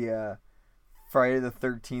when the Friday the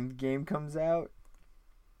 13th game comes out.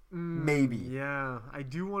 Maybe. Yeah, I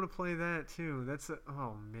do want to play that too.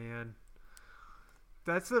 Oh man.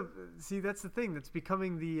 That's the thing that's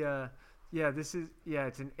becoming the it's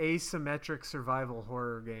an asymmetric survival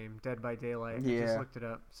horror game, Dead by Daylight. Yeah. I just looked it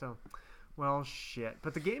up. So, well, shit.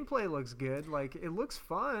 But the gameplay looks good. Like, it looks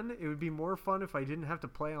fun. It would be more fun if I didn't have to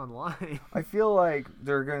play online. I feel like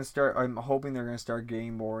I'm hoping they're going to start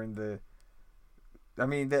getting more in the...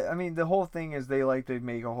 the whole thing is they like to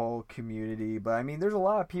make a whole community, but I mean, there's a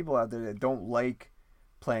lot of people out there that don't like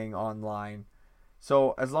playing online.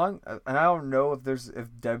 So and I don't know if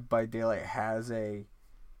Dead by Daylight has a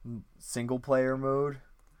single player mode.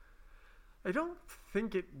 I don't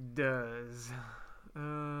think it does.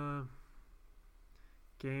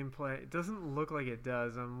 Gameplay. It doesn't look like it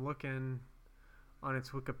does. I'm looking on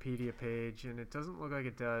its Wikipedia page, and it doesn't look like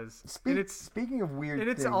it does. Speaking of weird things. And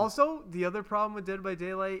it's also, the other problem with Dead by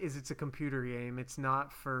Daylight is it's a computer game. It's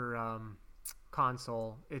not for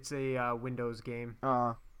console. It's a Windows game.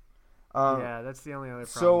 Yeah, that's the only other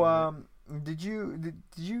problem. So, did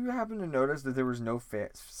you happen to notice that there was no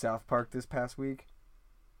South Park this past week?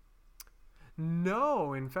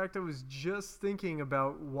 No, in fact, I was just thinking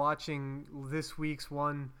about watching this week's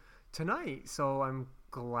one tonight, so I'm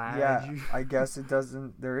glad. Yeah, I guess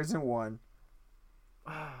there isn't one.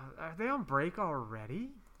 Are they on break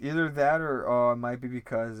already? Either that or it might be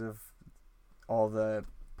because of all the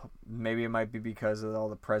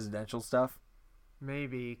presidential stuff.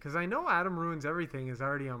 Maybe, because I know Adam Ruins Everything is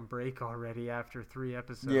already on break already after 3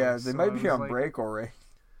 episodes. Yeah, they might be on break already.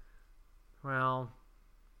 Well,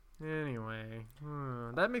 anyway,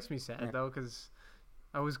 that makes me sad though, because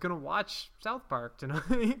I was gonna watch South Park tonight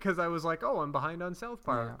because I was like, I'm behind on South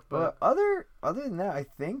Park. Yeah. But other than that, I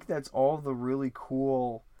think that's all the really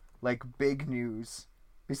cool, like, big news.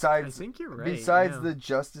 Besides, I think you're right. Besides the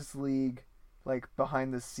Justice League, like,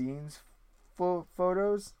 behind the scenes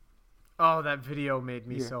photos. Oh, that video made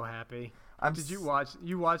me so happy. Did you watch?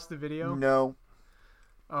 You watched the video? No.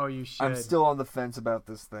 Oh, you should. I'm still on the fence about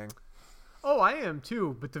this thing. Oh, I am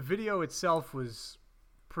too. But the video itself was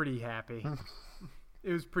pretty happy.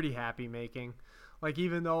 it was pretty happy making. Like,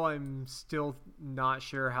 even though I'm still not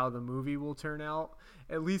sure how the movie will turn out,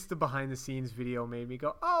 at least the behind the scenes video made me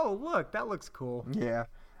go, oh, look, that looks cool. Yeah.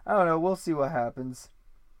 I don't know. We'll see what happens.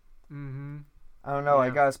 Mm-hmm. I don't know. Yeah.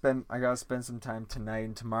 I gotta spend some time tonight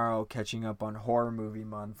and tomorrow catching up on horror movie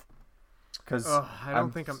month. Because I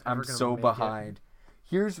don't think I'm ever gonna so make behind.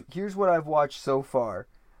 Here's what I've watched so far.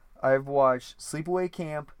 I've watched Sleepaway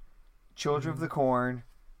Camp, Children of the Corn,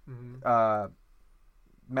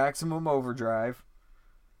 Maximum Overdrive.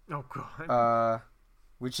 Oh god.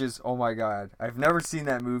 Which is, oh my god, I've never seen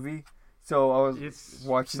that movie, so I was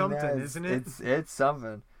watching something, that. Isn't it? It's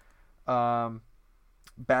something.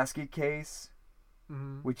 Basket Case,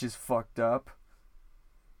 which is fucked up.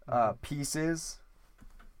 Pieces.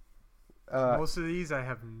 Most of these I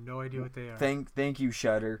have no idea what they are. Thank you,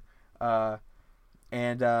 Shudder.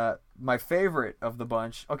 And my favorite of the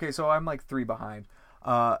bunch. Okay, so I'm like 3 behind.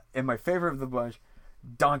 And my favorite of the bunch,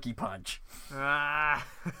 Donkey Punch. We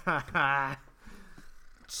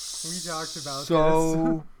talked about this.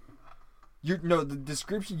 The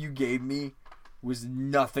description you gave me was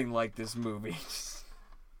nothing like this movie.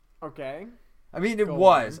 Okay. I mean, it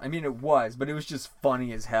was, but it was just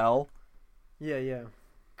funny as hell. Yeah.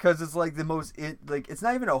 Because it's like it's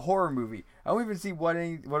not even a horror movie. I don't even see what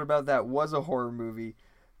about that was a horror movie.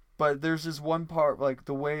 But there's just one part, like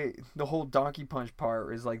the way the whole Donkey Punch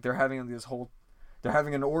part is like they're having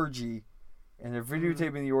an orgy, and they're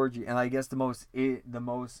videotaping the orgy, and I guess the most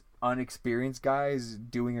unexperienced guy is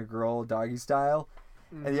doing a girl doggy style,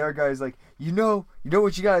 and the other guy's like, you know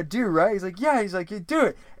what you gotta do, right? He's like, yeah. He's like, you do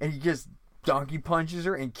it, and he just donkey punches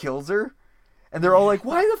her and kills her, and they're all like,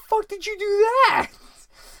 why the fuck did you do that?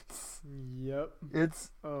 Yep.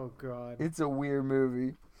 Oh god. It's a weird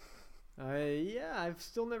movie. I've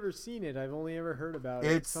still never seen it. I've only ever heard about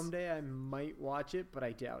it. Someday I might watch it, but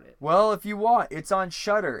I doubt it. Well, if you want, it's on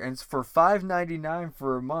Shudder, and it's for $5.99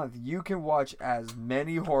 for a month. You can watch as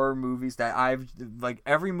many horror movies that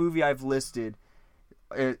every movie I've listed,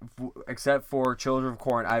 except for Children of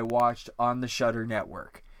Corn, I watched on the Shudder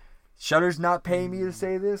network. Shudder's not paying me to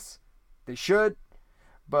say this. They should.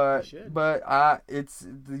 But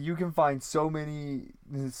you can find so many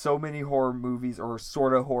horror movies or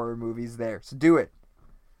sort of horror movies there. So do it.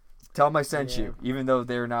 Tell them I sent you, even though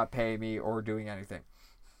they're not paying me or doing anything.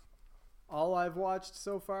 All I've watched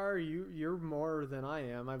so far, you're more than I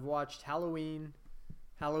am. I've watched Halloween,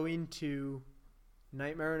 Halloween 2,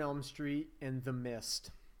 Nightmare on Elm Street, and The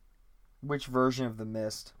Mist. Which version of The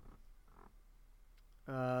Mist?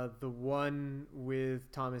 The one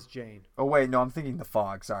with Thomas Jane. Oh wait, no, I'm thinking The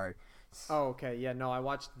Fog. Sorry. Oh, okay. Yeah, no, I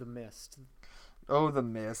watched The Mist. Oh, The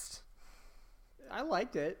Mist. I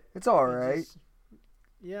liked it. It's all right.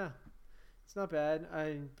 Yeah, it's not bad.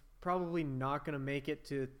 I'm probably not gonna make it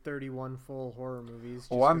to 31 full horror movies.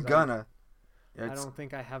 Oh, I'm gonna. I don't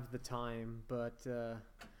think I have the time, but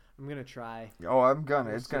I'm gonna try. Oh, I'm gonna.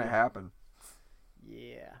 It's gonna happen.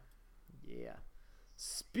 Yeah.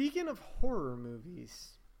 Speaking of horror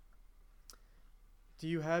movies, do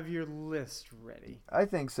you have your list ready? I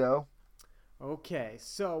think so. Okay,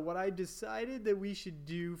 so what I decided that we should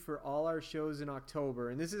do for all our shows in October,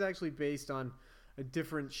 and this is actually based on a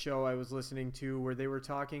different show I was listening to where they were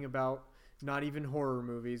talking about not even horror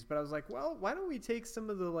movies, but I was like, well, why don't we take some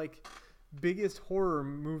of the biggest horror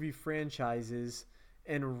movie franchises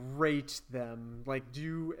and rate them? Like,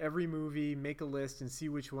 do every movie, make a list, and see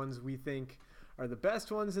which ones we think are the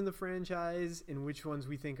best ones in the franchise and which ones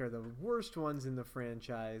we think are the worst ones in the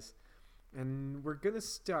franchise. And we're going to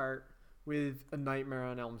start with a Nightmare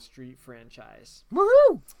on Elm Street franchise.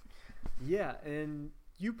 Woohoo! Yeah, and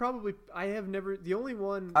you probably... the only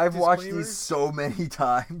one... I've watched these so many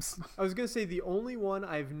times. I was going to say the only one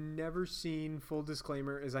I've never seen, full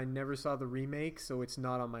disclaimer, is I never saw the remake, so it's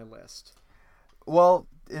not on my list. Well,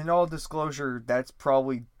 in all disclosure, that's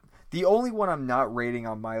probably... The only one I'm not rating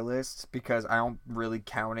on my list, because I don't really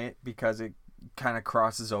count it, because it kind of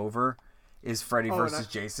crosses over, is Freddy vs.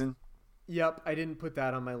 Jason. Yep, I didn't put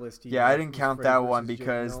that on my list either. Yeah, I didn't count that one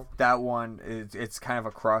because that one, it's kind of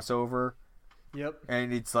a crossover. Yep.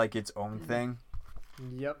 And it's like its own thing.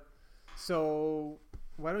 Yep. So,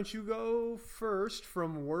 why don't you go first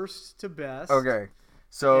from worst to best? Okay.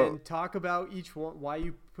 So, and talk about each one, why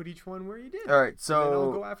you put each one where you did. All right, so and then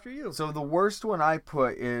I'll go after you. So the worst one I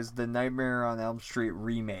put is the Nightmare on Elm Street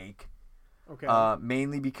remake. Okay.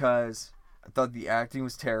 Mainly because I thought the acting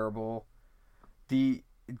was terrible. The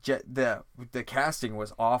casting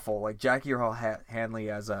was awful. Like Jackie Earle Haley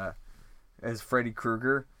as Freddy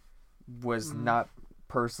Krueger was not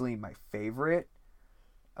personally my favorite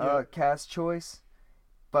cast choice.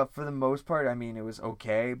 But for the most part, I mean, it was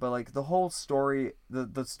okay. But like the whole story,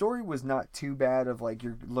 the story was not too bad. Of like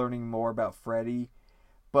you're learning more about Freddy,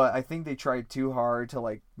 but I think they tried too hard to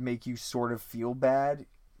like make you sort of feel bad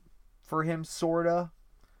for him, sorta.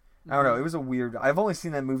 I don't know. It was a weird. I've only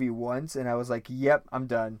seen that movie once, and I was like, "Yep, I'm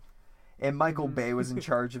done." And Michael Bay was in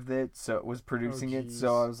charge of it, so it was producing it.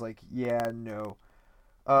 So I was like, "Yeah, no."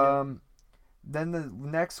 Then the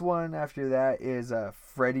next one after that is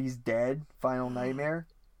Freddy's Dead: Final Nightmare.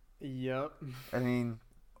 Yep. I mean,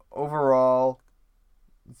 overall,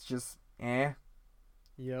 it's just eh.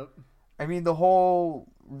 Yep. I mean, the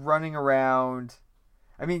whole running around.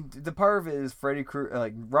 I mean, the part of it is Freddy Krueger.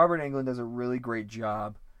 Like Robert Englund does a really great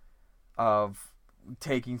job of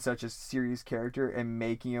taking such a serious character and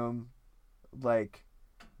making him like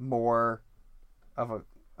more of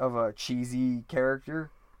a cheesy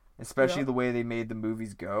character, especially the way they made the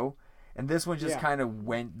movies go. And this one just kind of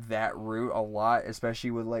went that route a lot,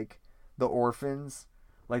 especially with like the orphans,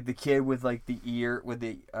 like the kid with like the ear with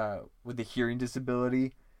the hearing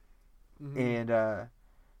disability, and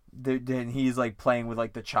then he's like playing with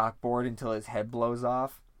like the chalkboard until his head blows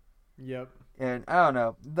off. Yep. And I don't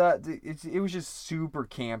know, it was just super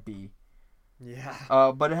campy. Yeah.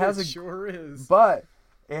 But it sure is. But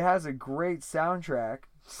it has a great soundtrack.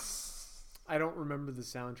 I don't remember the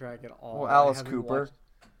soundtrack at all. Well, Alice Cooper.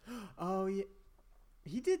 Oh yeah,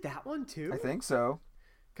 he did that one too. I think so.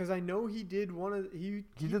 Because I know he did one of he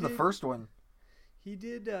did the first one. He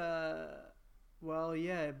did. Well,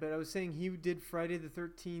 yeah, but I was saying he did Friday the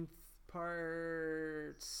 13th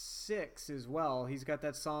Part 6 as well. He's got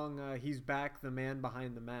that song. He's back, the man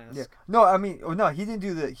behind the mask. Yeah. No, I mean, no, he didn't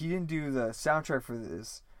do the soundtrack for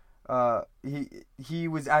this. He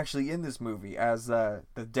was actually in this movie as the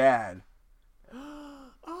dad.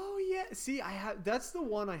 Oh yeah. See, that's the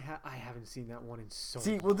one I haven't seen that one in so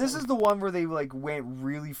long. Well, this is the one where they like went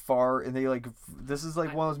really far, and they like this is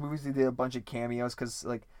like one of those movies they did a bunch of cameos because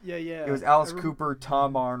like it was Alice Cooper,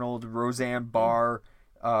 Tom Arnold, Roseanne Barr,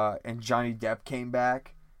 and Johnny Depp came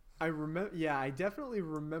back. I remember. Yeah, I definitely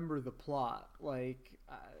remember the plot. Like,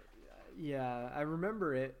 yeah, I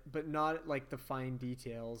remember it, but not like the fine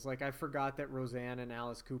details. Like, I forgot that Roseanne and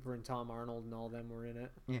Alice Cooper and Tom Arnold and all them were in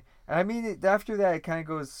it. Yeah, and I mean, after that, it kind of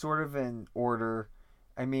goes sort of in order.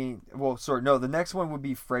 I mean, well, no, the next one would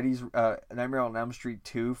be Freddy's Nightmare on Elm Street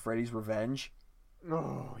 2, Freddy's Revenge.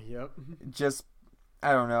 Oh, yep. Just,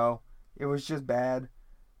 I don't know. It was just bad.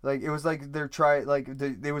 Like, it was like there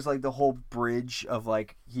was like the whole bridge of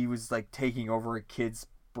like he was like taking over a kid's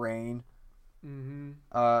brain.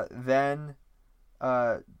 Then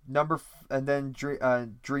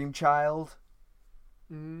Dream Child,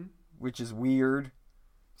 which is weird.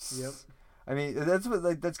 Yep. I mean,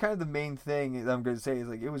 that's kind of the main thing that I'm going to say is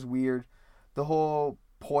like it was weird. The whole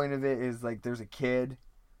point of it is like there's a kid,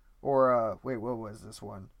 or wait, what was this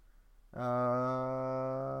one?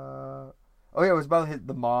 Oh yeah, it was about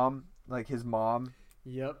the mom, like his mom.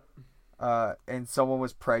 Yep. And someone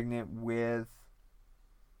was pregnant with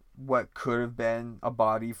what could have been a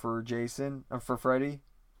body for for Freddy.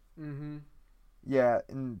 Yeah,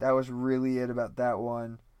 and that was really it about that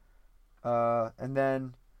one. And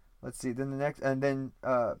then let's see, then the next, and then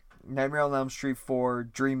Nightmare on Elm Street 4,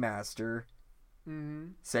 Dream Master.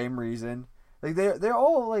 Same reason. Like they're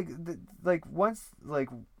all like once like.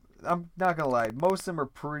 I'm not gonna lie, most of them are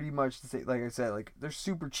pretty much the same. Like I said, like they're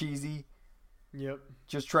super cheesy. Yep.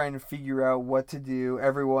 Just trying to figure out what to do.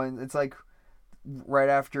 It's like right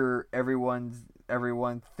after everyone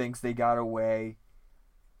thinks they got away.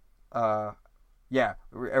 Yeah,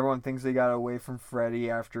 everyone thinks they got away from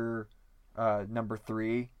Freddy after number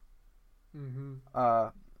 3.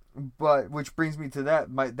 But which brings me to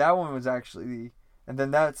that. That one was actually. And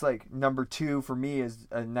then that's like number 2 for me is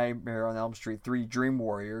a Nightmare on Elm Street 3, Dream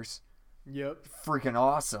Warriors. Yep. Freaking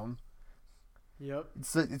awesome. Yep.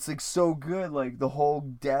 It's like so good. Like the whole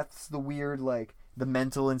deaths, the weird, like the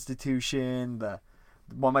mental institution.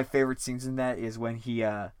 One of my favorite scenes in that is when he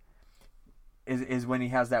is when he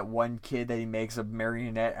has that one kid that he makes a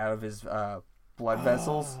marionette out of his blood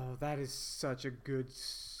vessels. Oh, that is such a good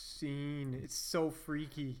scene. It's so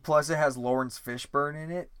freaky. Plus, it has Lawrence Fishburne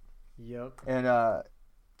in it. Yep. And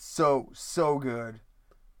so good.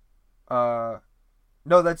 No,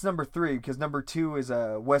 that's number 3 because number 2 is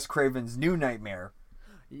Wes Craven's New Nightmare.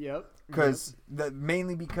 Yep.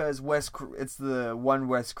 Mainly because it's the one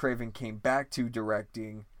Wes Craven came back to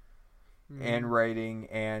directing and writing,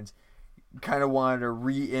 and kind of wanted to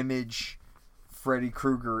re-image Freddy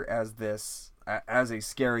Krueger as a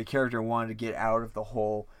scary character. Wanted to get out of the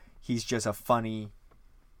whole he's just a funny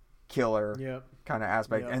killer kind of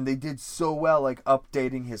aspect. And they did so well, like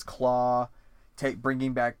updating his claw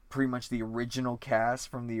bringing back pretty much the original cast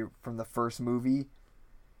from the first movie.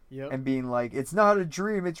 Yep. And being like, it's not a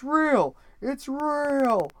dream, it's real. It's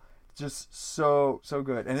real. Just so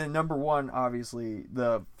good. And then number 1, obviously,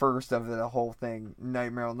 the first of the whole thing,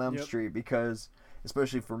 Nightmare on Elm Street, because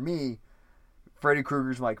especially for me, Freddy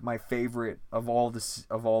Krueger's like my favorite of all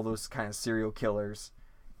those kind of serial killers.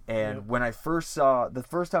 And when the first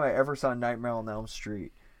time I ever saw Nightmare on Elm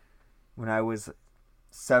Street, when I was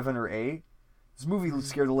 7 or 8, this movie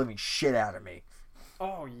scared the living shit out of me.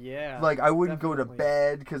 Oh yeah. Like I wouldn't go to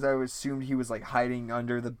bed because I assumed he was like hiding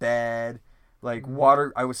under the bed. Like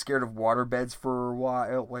water, I was scared of water beds for a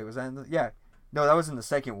while. Wait, was that in the? No, that was in the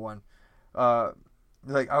second one.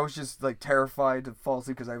 Like I was just like terrified to fall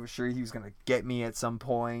asleep because I was sure he was gonna get me at some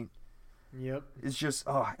point. Yep. It's just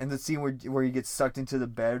and the scene where he gets sucked into the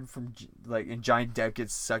bed and Johnny Depp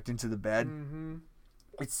gets sucked into the bed. Mm-hmm.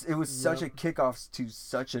 It was such a kickoff to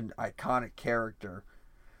such an iconic character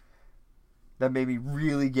that made me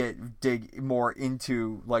really dig more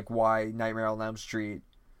into like why Nightmare on Elm Street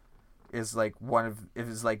is like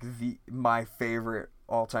my favorite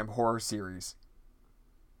all-time horror series.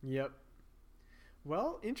 Yep.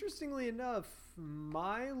 Well, interestingly enough,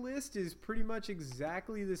 my list is pretty much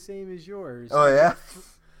exactly the same as yours. Oh yeah.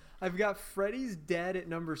 I've got Freddy's Dead at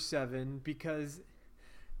number 7 because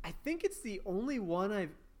I think it's the only one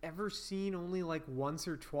I've ever seen only like once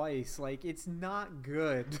or twice. Like it's not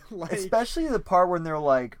good. Like especially the part when they're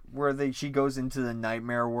like she goes into the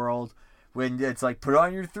nightmare world when it's like put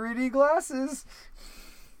on your 3D glasses.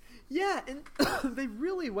 Yeah, and they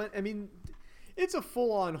really went. I mean, it's a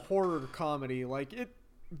full-on horror comedy. Like it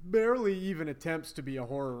barely even attempts to be a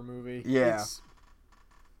horror movie. Yeah,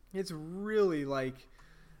 it's really like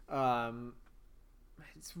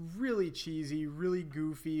it's really cheesy, really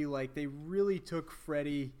goofy. Like they really took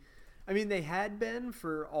Freddy. I mean, they had been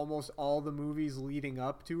for almost all the movies leading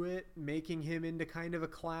up to it, making him into kind of a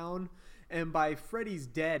clown. And by Freddy's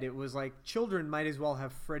Dead, it was like children might as well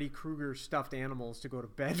have Freddy Krueger stuffed animals to go to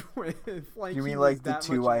bed with. Like you mean like the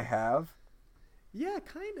two I have? Yeah,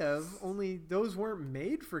 kind of. Only those weren't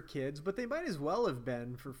made for kids, but they might as well have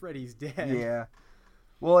been for Freddy's Dead. Yeah.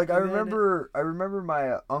 Well, like I remember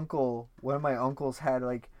my uncle. One of my uncles had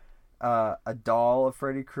like a doll of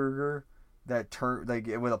Freddy Krueger that turned like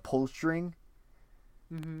with a pull string,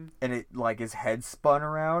 and it like his head spun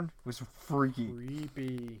around. It was freaky.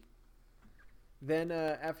 Creepy. Then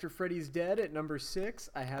after Freddy's Dead at number 6,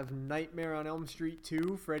 I have Nightmare on Elm Street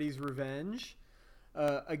 2: Freddy's Revenge.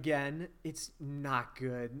 Again, it's not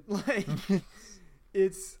good. Like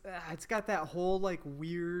it's got that whole like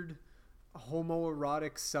weird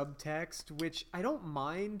homoerotic subtext, which I don't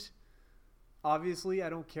mind. Obviously, I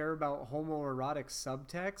don't care about homoerotic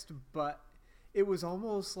subtext, but it was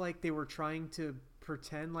almost like they were trying to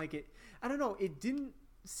pretend like it. I don't know. It didn't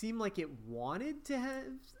seem like it wanted to have.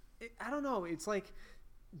 I don't know. It's like,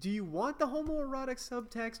 do you want the homoerotic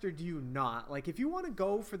subtext or do you not? Like, if you want to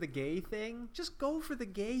go for the gay thing, just go for the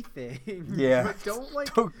gay thing. Yeah. But don't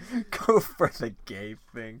go for the gay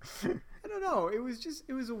thing. I don't know. It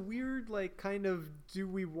was a weird, like, kind of, do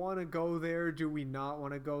we want to go there? Do we not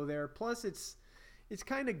want to go there? Plus, it's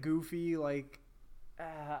kind of goofy. Like,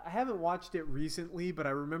 I haven't watched it recently, but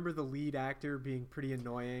I remember the lead actor being pretty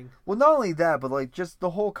annoying. Well, not only that, but like just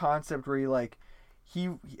the whole concept where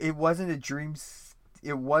it wasn't a dream.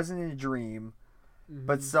 It wasn't a dream,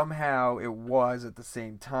 but somehow it was at the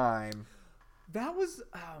same time. That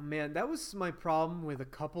was my problem with a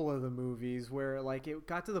couple of the movies where like it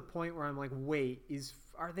got to the point where I'm like, wait,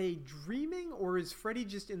 are they dreaming or is Freddy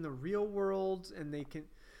just in the real world and they can?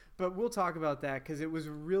 But we'll talk about that because it was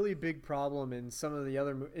a really big problem in some of the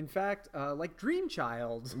other in fact, like Dream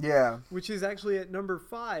Child. Yeah. Which is actually at number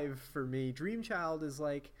 5 for me. Dream Child is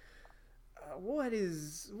like, what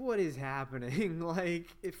is happening?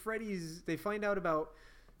 Like, if they find out about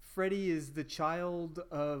Freddy is the child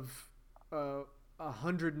of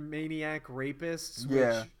 100 maniac rapists,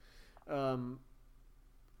 which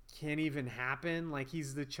can't even happen. Like,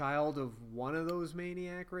 he's the child of one of those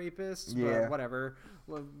maniac rapists. Yeah. But whatever.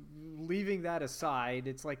 Leaving that aside,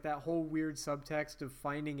 it's like that whole weird subtext of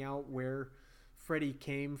finding out where Freddy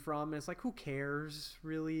came from. And it's like, who cares,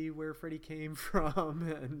 really, where Freddy came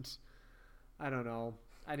from? And I don't know.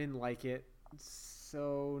 I didn't like it.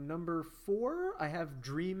 So, number 4, I have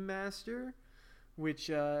Dream Master, which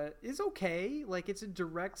is okay. Like, it's a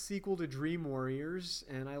direct sequel to Dream Warriors,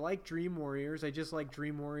 and I like Dream Warriors. I just like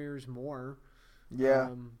Dream Warriors more. Yeah.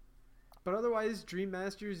 But otherwise, Dream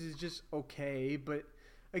Masters is just okay. But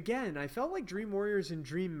again, I felt like Dream Warriors and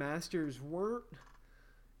Dream Masters weren't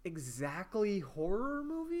exactly horror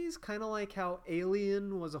movies, kind of like how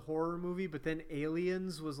Alien was a horror movie, but then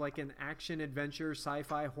Aliens was like an action adventure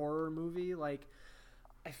sci-fi horror movie. Like,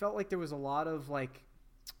 I felt like there was a lot of like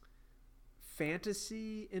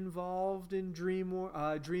fantasy involved in Dream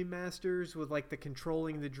Masters, with like the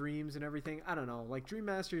controlling the dreams and everything. I don't know, like Dream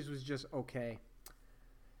Masters was just okay.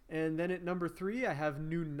 And then at number 3, I have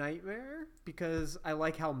New Nightmare, because I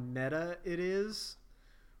like how meta it is,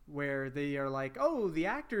 where they are like, oh, the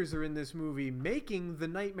actors are in this movie making the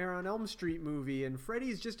Nightmare on Elm Street movie, and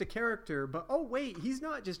Freddy's just a character, but oh wait, he's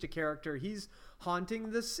not just a character, he's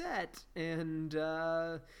haunting the set, and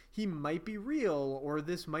he might be real, or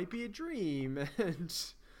this might be a dream.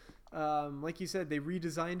 And like you said, they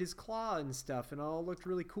redesigned his claw and stuff, and it all looked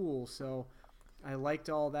really cool. So I liked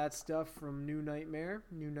all that stuff from New Nightmare.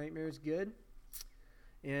 New Nightmare is good.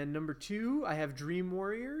 And number 2, I have Dream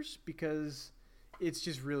Warriors, because it's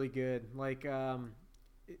just really good. Like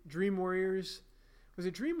Dream Warriors, was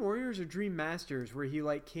it Dream Warriors or Dream Masters, where he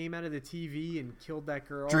like came out of the TV and killed that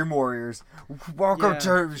girl? Dream Warriors. Welcome to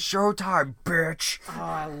Showtime, bitch. Oh,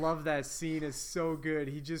 I love that scene. It's so good.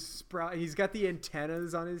 He just he's got the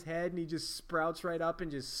antennas on his head, and he just sprouts right up and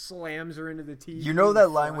just slams her into the TV. You know that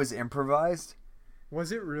line was improvised?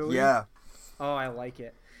 Was it really? Yeah. Oh, I like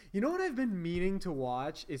it. You know what I've been meaning to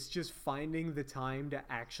watch? It's just finding the time to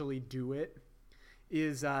actually do it.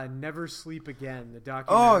 Is Never Sleep Again, the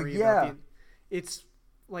documentary. Oh, yeah. About it's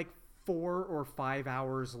like 4 or 5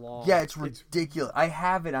 hours long. Yeah, it's ridiculous. I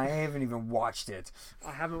haven't even watched it.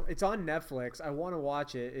 I haven't. It's on Netflix. I want to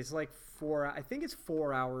watch it. It's like 4. I think it's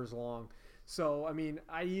 4 hours long. So I mean,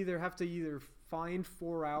 I have to find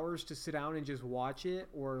 4 hours to sit down and just watch it,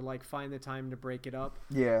 or like find the time to break it up.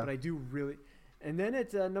 Yeah. But I do really. And then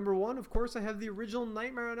at number 1, of course, I have the original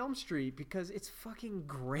Nightmare on Elm Street, because it's fucking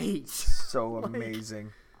great. So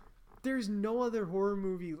amazing. There's no other horror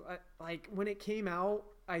movie. Like, when it came out,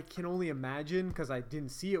 I can only imagine, because I didn't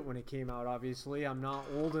see it when it came out, obviously. I'm not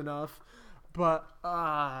old enough. But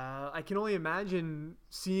I can only imagine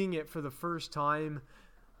seeing it for the first time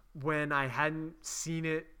when I hadn't seen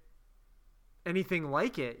it, anything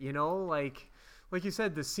like it, you know? Like you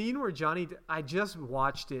said, the scene where I just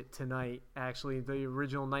watched it tonight, actually, the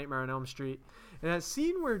original Nightmare on Elm Street. And that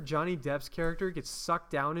scene where Johnny Depp's character gets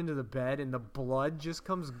sucked down into the bed and the blood just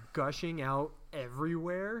comes gushing out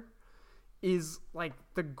everywhere is like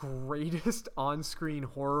the greatest on-screen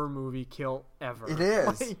horror movie kill ever. It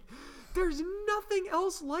is. Like, there's nothing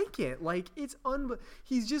else like it. Like, it's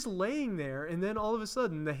he's just laying there, and then all of a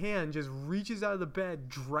sudden the hand just reaches out of the bed,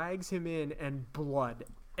 drags him in, and blood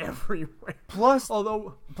everywhere. Plus the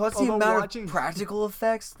amount of practical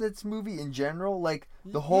effects that's movie in general, like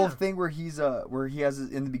the whole thing where he has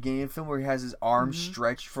in the beginning of the film where he has his arms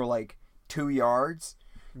stretched for like 2 yards.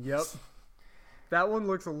 Yep. That one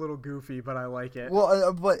looks a little goofy, but I like it.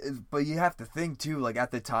 Well, but you have to think too, like at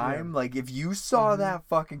the time, like if you saw that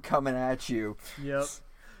fucking coming at you. Yep.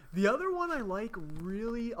 The other one I like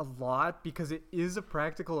really a lot, because it is a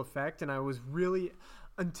practical effect, and I was really,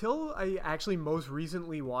 until I actually most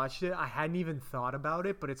recently watched it, I hadn't even thought about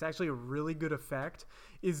it, but it's actually a really good effect,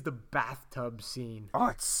 is the bathtub scene. Oh,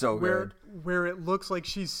 it's so good. Where it looks like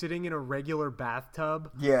she's sitting in a regular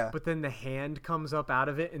bathtub. Yeah. But then the hand comes up out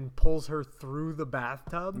of it and pulls her through the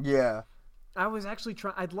bathtub. Yeah. I was actually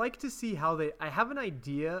I'd like to see I have an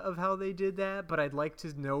idea of how they did that, but I'd like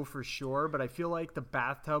to know for sure. But I feel like the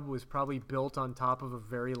bathtub was probably built on top of a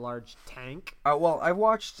very large tank. Well, I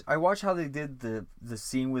watched how they did the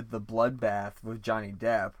scene with the bloodbath with Johnny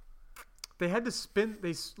Depp. They had to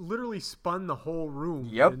they literally spun the whole room,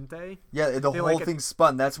 yep. Didn't they? Yeah, the whole thing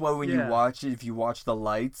spun. That's why when you watch it, if you watch the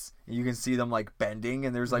lights, you can see them like bending,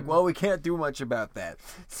 and there's like, well, we can't do much about that.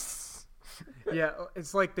 Yeah,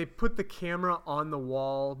 it's like they put the camera on the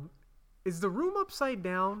wall. Is the room upside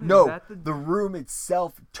down? No, the room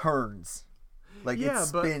itself turns. Like it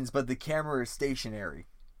spins, but the camera is stationary.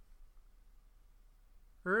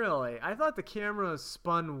 Really? I thought the camera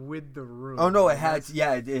spun with the room. Oh no, it had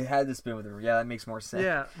to spin with the room. Yeah, that makes more sense.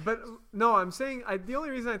 Yeah, but no, I'm saying the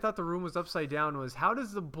only reason I thought the room was upside down was, how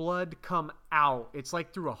does the blood come out? It's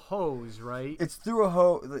like through a hose, right? It's through a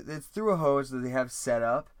hose that they have set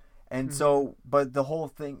up. And so, but the whole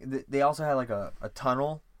thing, they also had like a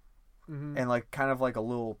tunnel and like kind of like a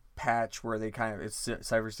little patch where they kind of, it's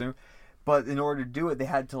ciphers through. But in order to do it, they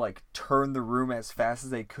had to like turn the room as fast as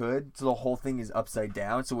they could. So the whole thing is upside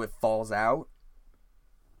down. So it falls out.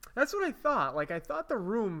 That's what I thought. Like, I thought the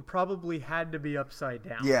room probably had to be upside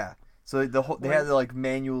down. Yeah. So they had to like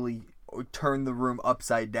manually turn the room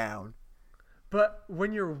upside down. But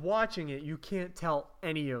when you're watching it, you can't tell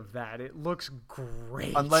any of that. It looks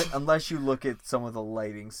great. Unless you look at some of the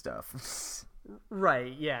lighting stuff.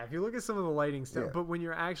 Right, yeah. If you look at some of the lighting stuff, but when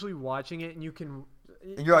you're actually watching it and you can...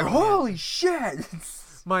 And you're like, holy shit!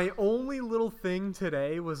 My only little thing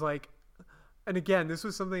today was like... And again, this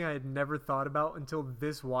was something I had never thought about until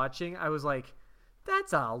this watching. I was like,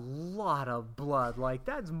 that's a lot of blood. Like,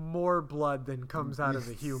 that's more blood than comes out of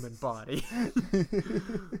a human body.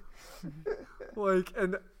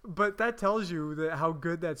 But that tells you that how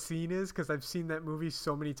good that scene is, because I've seen that movie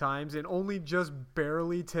so many times, and only just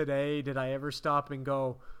barely today did I ever stop and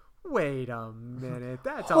go, wait a minute,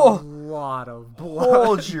 that's a lot of blood.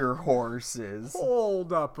 Hold your horses.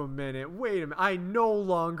 Hold up a minute. Wait a minute. I no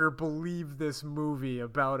longer believe this movie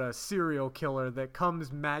about a serial killer that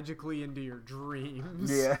comes magically into your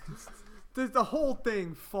dreams. Yeah. The whole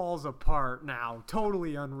thing falls apart now.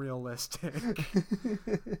 Totally unrealistic.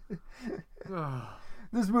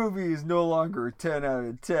 This movie is no longer a 10 out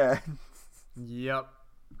of 10. Yep.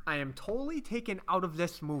 I am totally taken out of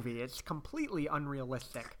this movie. It's completely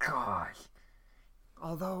unrealistic. Gosh.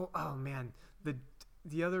 Although, oh man, the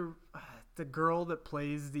girl that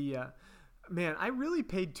plays the man, I really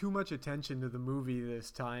paid too much attention to the movie this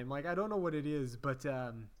time. Like, I don't know what it is, but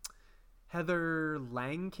Heather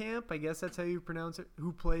Langkamp, I guess that's how you pronounce it,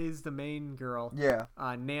 who plays the main girl. Yeah.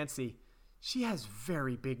 Nancy. She has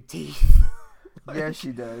very big teeth. Yeah,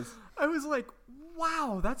 she does. I was like,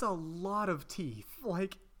 wow, that's a lot of teeth.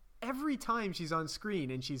 Like, every time she's on screen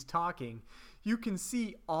and she's talking, you can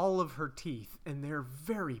see all of her teeth, and they're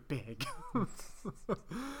very big.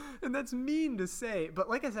 And that's mean to say, but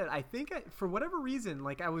like I said, I think for whatever reason,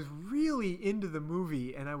 like, I was really into the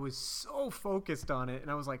movie, and I was so focused on it, and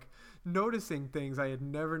I was like noticing things I had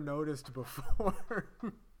never noticed before.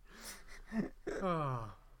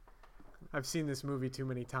 Oh. I've seen this movie too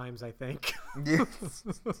many times, I think. Yes.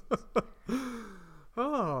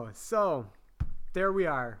 Oh, so there we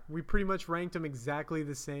are. We pretty much ranked them exactly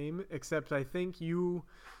the same, except I think you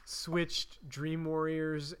switched Dream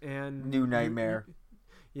Warriors and New Nightmare.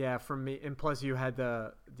 Yeah, from me, and plus you had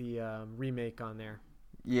the remake on there.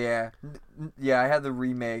 Yeah, I had the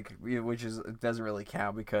remake, which doesn't really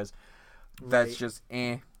count because that's just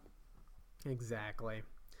eh. Exactly.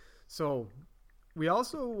 So we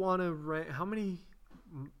also want to rank. How many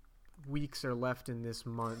weeks are left in this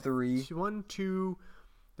month? 3. 1, 2.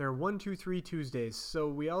 There are 1, 2, 3 Tuesdays. So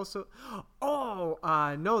we also.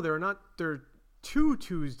 No, there are not. There are 2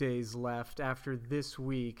 Tuesdays left after this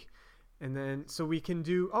week, and then so we can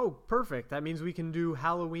do. Oh, perfect. That means we can do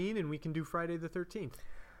Halloween and we can do Friday the 13th.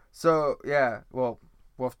 So yeah, well,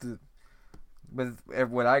 we'll have to. With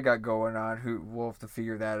what I got going on, we'll have to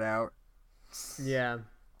figure that out. Yeah,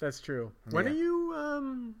 that's true. When are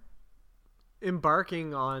you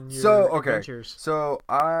embarking on your adventures? So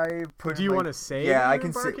I put. Do you want to say? Yeah, I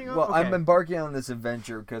can say. Well, okay. I'm embarking on this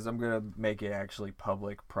adventure because I'm gonna make it actually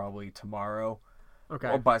public probably tomorrow.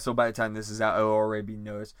 Okay. By the time this is out, it'll already be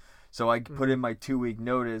noticed. So I put in my 2-week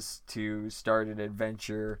notice to start an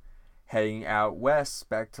adventure, heading out west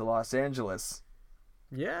back to Los Angeles.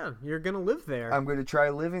 Yeah, you're gonna live there. I'm gonna try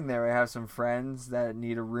living there. I have some friends that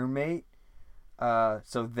need a roommate.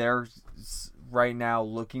 So they're right now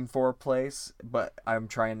looking for a place, but I'm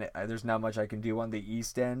trying to. There's not much I can do on the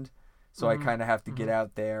East End, so I kind of have to get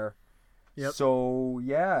out there. Yep. So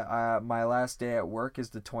yeah, my last day at work is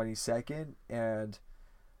the 22nd, and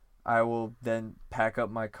I will then pack up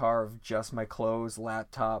my car of just my clothes,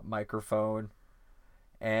 laptop, microphone,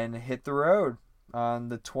 and hit the road on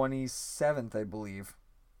the 27th, I believe.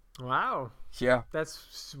 Wow. Yeah.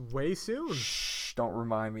 That's way soon. Shh, don't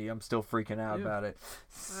remind me. I'm still freaking out about it.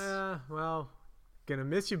 Well, gonna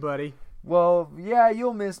miss you, buddy. Well, yeah,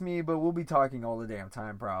 you'll miss me, but we'll be talking all the damn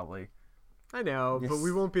time probably. I know, Yes. but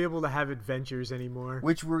we won't be able to have adventures anymore.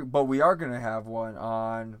 But we are gonna have one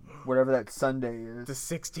on whatever that Sunday is. The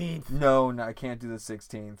 16th. No, I can't do the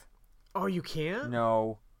 16th. Oh, you can't?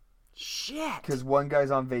 No. Shit. Because one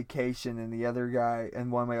guy's on vacation, and the other guy, and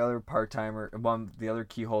one of my other the other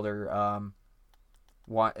key holder,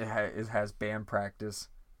 has band practice.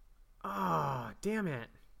 Oh, damn it.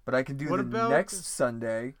 But I can do next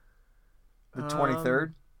Sunday, the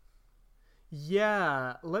 23rd.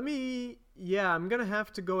 Yeah, I'm going to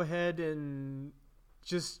have to go ahead and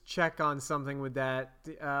just check on something with that,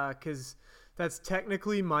 because that's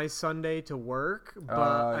technically my Sunday to work,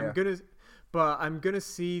 but I'm gonna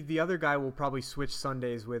see the other guy will probably switch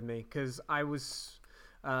Sundays with me, because I was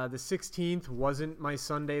the 16th wasn't my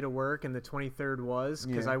Sunday to work and the 23rd was,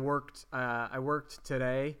 because I worked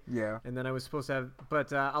today. Yeah. And then I was supposed to have,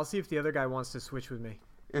 but I'll see if the other guy wants to switch with me.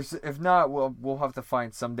 If not, we'll have to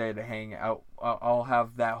find some day to hang out. I'll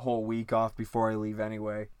have that whole week off before I leave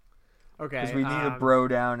anyway. Okay. Because we need to bro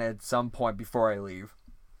down at some point before I leave.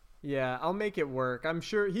 Yeah, I'll make it work. I'm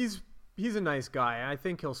sure he's a nice guy. I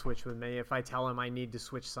think he'll switch with me if I tell him I need to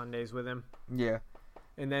switch Sundays with him. Yeah.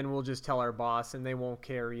 And then we'll just tell our boss, and they won't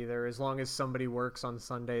care either. As long as somebody works on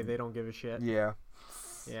Sunday, they don't give a shit. Yeah.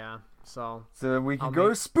 Yeah. So then we can go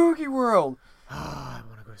to Spooky World. I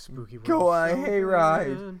want to go to Spooky World. Go on a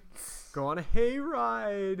hayride. Go on a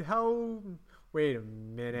hayride. How? Wait a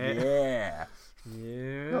minute. Yeah.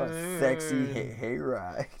 Yeah. Go on sexy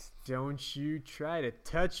hayride. Don't you try to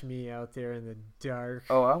touch me out there in the dark.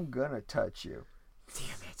 Oh, I'm gonna touch you.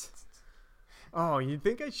 Damn it. Oh, you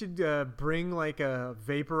think I should bring like a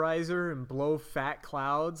vaporizer and blow fat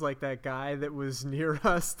clouds like that guy that was near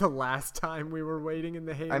us the last time we were waiting in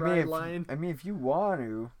the hayride line? If you want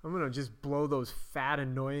to. I'm going to just blow those fat,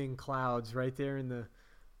 annoying clouds right there in the...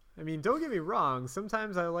 I mean, don't get me wrong.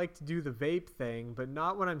 Sometimes I like to do the vape thing, but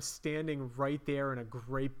not when I'm standing right there in a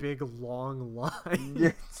great big long line.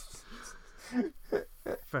 Yes.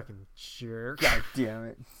 Fucking jerk. God damn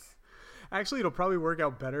it. Actually, it'll probably work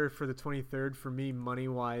out better for the 23rd for me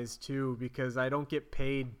money-wise, too, because I don't get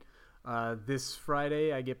paid this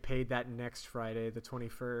Friday. I get paid that next Friday, the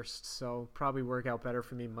 21st. So probably work out better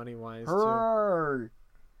for me money-wise, too.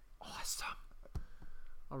 Awesome.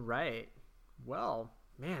 All right. Well,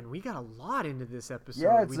 man, we got a lot into this episode.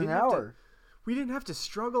 Yeah, it's an hour. We didn't have to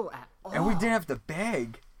struggle at all. And we didn't have to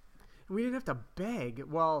beg.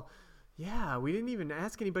 Well... Yeah, we didn't even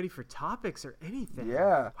ask anybody for topics or anything.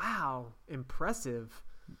 Yeah. Wow, impressive.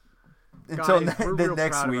 Until guys, the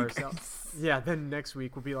next week. Yeah, then next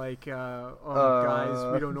week we'll be like,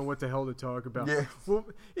 guys, we don't know what the hell to talk about. Yeah. Well,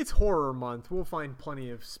 it's horror month. We'll find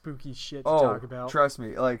plenty of spooky shit to talk about. Trust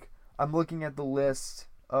me. Like, I'm looking at the list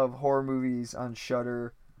of horror movies on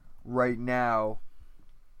Shudder right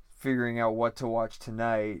figuring out what to watch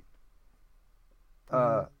tonight.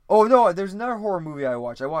 Oh no, there's another horror movie I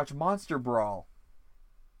watched. I watched Monster Brawl.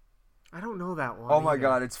 I don't know that one. Oh my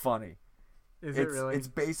god, it's funny. Is it really? It's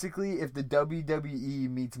basically if the WWE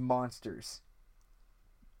meets monsters.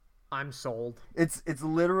 I'm sold. It's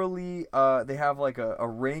literally they have like a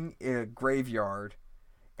ring in a graveyard,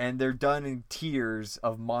 and they're done in tiers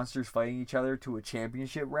of monsters fighting each other to a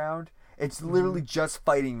championship round. It's literally just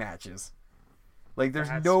fighting matches. Like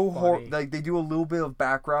there's no horror. Like they do a little bit of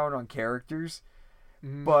background on characters.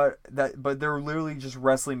 But they're literally just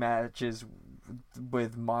wrestling matches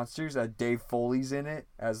with monsters. Dave Foley's in it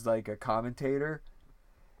as like a commentator,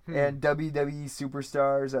 and WWE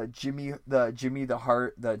superstars Jimmy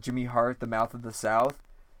Hart, the Mouth of the South,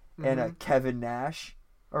 and Kevin Nash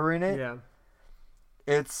are in it. Yeah,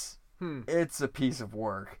 it's a piece of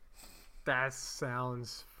work. That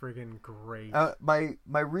sounds friggin' great.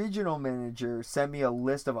 My regional manager sent me a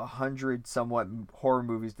list of 100 somewhat horror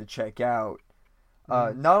movies to check out.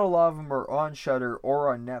 Not a lot of them are on Shudder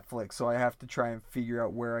or on Netflix, so I have to try and figure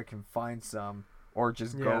out where I can find some, or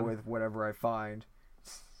just go with whatever I find.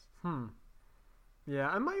 Yeah,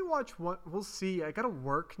 I might watch one. We'll see. I gotta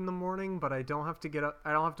work in the morning, but I don't have to get up.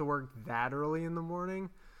 I don't have to work that early in the morning,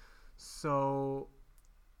 so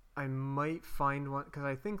I might find one because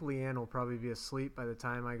I think Leanne will probably be asleep by the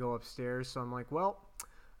time I go upstairs. So I'm like, well,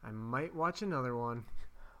 I might watch another one.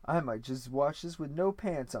 I might just watch this with no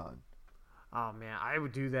pants on. Oh man, I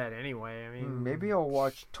would do that anyway. I mean, maybe I'll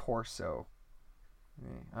watch Torso.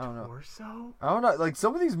 I don't know. Torso? I don't know. Like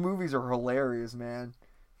some of these movies are hilarious, man.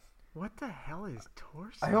 What the hell is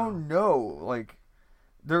Torso? I don't know. Like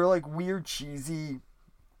they're like weird, cheesy,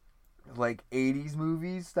 like 80s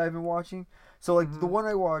movies that I've been watching. So like the one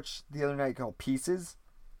I watched the other night called Pieces.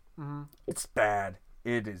 It's bad.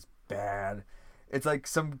 It is bad. It's like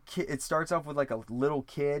some kid. It starts off with like a little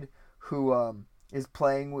kid who is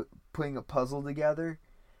putting a puzzle together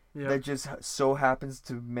that just so happens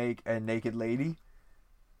to make a naked lady.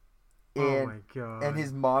 And, oh my god! And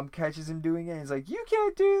his mom catches him doing it. And he's like, "You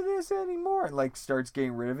can't do this anymore!" And like starts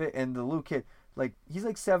getting rid of it. And the little kid, like he's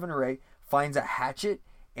like 7 or 8, finds a hatchet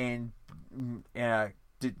and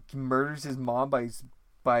murders his mom by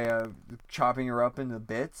chopping her up into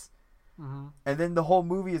bits. And then the whole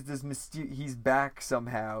movie is this he's back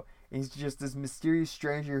somehow. And he's just this mysterious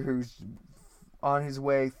stranger who's on his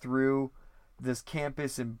way through this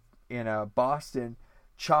campus in Boston,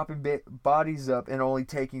 chopping bodies up and only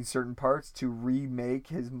taking certain parts to remake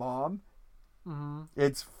his mom.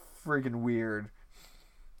 It's freaking weird.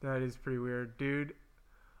 That is pretty weird, dude.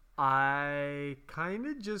 I kind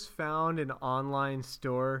of just found an online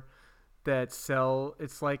store that sell.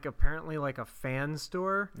 It's like apparently like a fan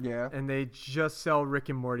store. Yeah. And they just sell Rick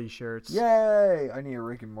and Morty shirts. Yay! I need a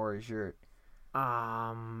Rick and Morty shirt.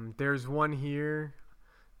 There's one here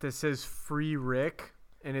that says "Free Rick,"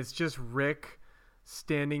 and it's just Rick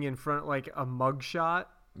standing in front like a mugshot.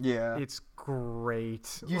 Yeah. It's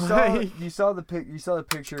great. You saw the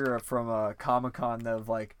picture from Comic-Con of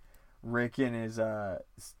like Rick in his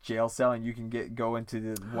jail cell, and you can go into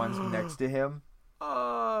the ones next to him.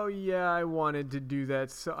 Oh yeah, I wanted to do that.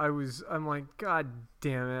 So I'm like, God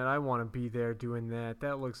damn it, I want to be there doing that.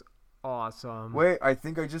 That looks awesome. Wait, I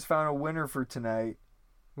think I just found a winner for tonight.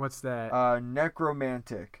 What's that?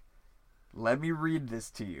 Necromantic. Let me read this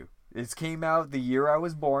to you. This came out the year I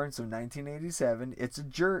was born, so 1987.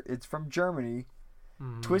 It's from Germany.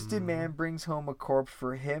 Twisted man brings home a corpse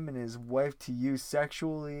for him and his wife to use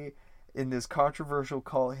sexually in this controversial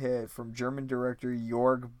cult hit from German director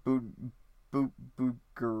Jörg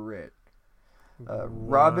Buttgereit.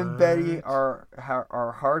 Rob and Betty are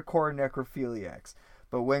hardcore necrophiliacs.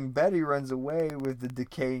 But when Betty runs away with the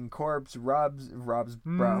decaying corpse Rob's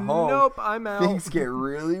brought home, nope, I'm out. Things get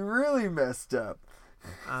really, really messed up.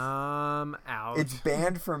 I'm out. It's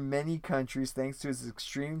banned from many countries thanks to its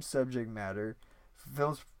extreme subject matter.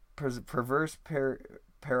 Film's perverse periodic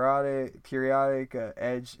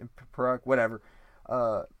edge and whatever.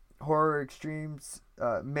 Horror extremes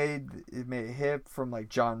made it hip from like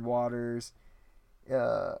John Waters.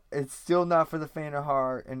 It's still not for the faint of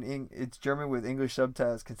heart, and it's German with English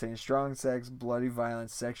subtitles containing strong sex, bloody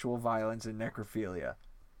violence, sexual violence, and necrophilia.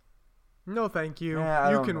 No, thank you.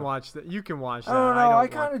 Yeah, you can watch that. You can watch that. I don't know. I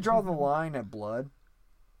kind of draw the line at blood.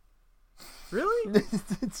 Really?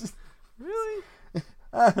 Just, really?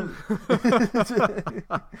 the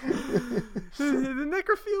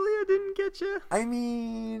necrophilia didn't get you? I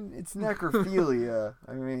mean, it's necrophilia.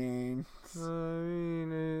 I mean,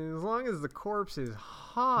 as long as the corpse is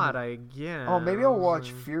hot, I guess. Oh, maybe I'll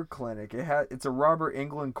watch Fear Clinic. It's a Robert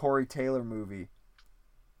Englund, Corey Taylor movie.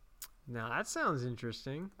 Now that sounds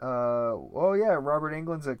interesting. Oh yeah, Robert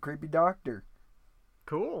Englund's a creepy doctor.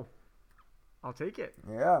 Cool. I'll take it.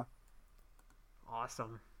 Yeah.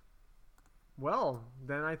 Awesome. Well,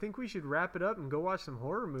 then I think we should wrap it up and go watch some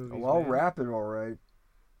horror movies. Well, I'll wrap it all right.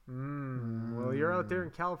 Well, you're out there in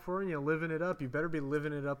California living it up. You better be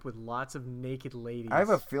living it up with lots of naked ladies. I have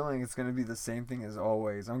a feeling it's going to be the same thing as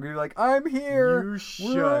always. I'm going to be like, I'm here. You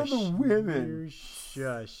shush. Where are the women? You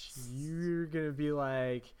shush. You're going to be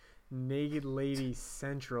like Naked Lady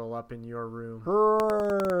Central up in your room.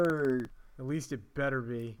 Hey. At least it better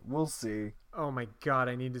be. We'll see. Oh my God,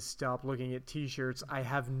 I need to stop looking at t-shirts. I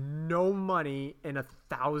have no money and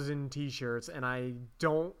 1,000 t-shirts, and I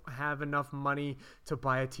don't have enough money to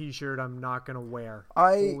buy a t-shirt I'm not going to wear.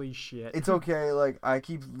 Holy shit. It's okay. Like,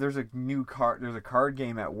 there's a card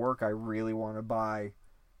game at work I really want to buy.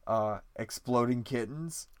 Exploding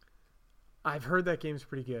Kittens. I've heard that game's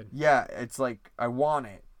pretty good. Yeah, it's like, I want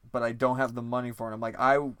it, but I don't have the money for it. I'm like,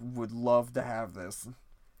 I would love to have this.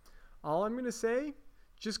 All I'm going to say,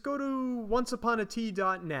 just go to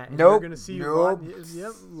onceuponat.net. And nope. You're going to see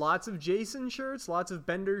lots of Jason shirts, lots of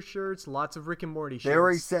Bender shirts, lots of Rick and Morty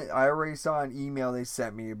shirts. I already saw an email they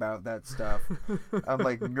sent me about that stuff. I'm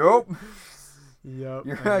like, nope. Yep.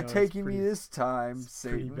 You're not taking me this time,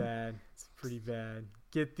 Satan. Pretty bad. It's pretty bad.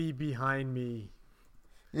 Get thee behind me.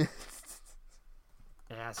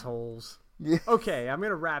 Assholes. Yeah. Okay, I'm going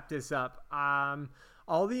to wrap this up.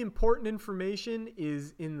 All the important information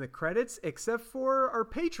is in the credits except for our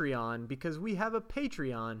Patreon, because we have a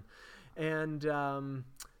Patreon. And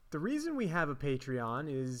the reason we have a Patreon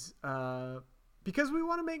is because we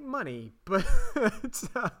want to make money, but it's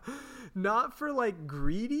not for like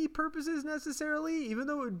greedy purposes necessarily, even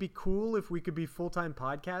though it would be cool if we could be full-time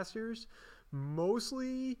podcasters.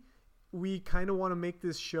 Mostly we kind of want to make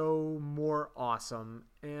this show more awesome,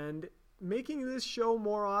 and making this show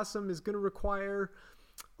more awesome is going to require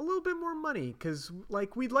a little bit more money, because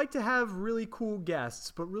like we'd like to have really cool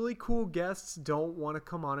guests, but really cool guests don't want to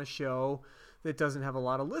come on a show that doesn't have a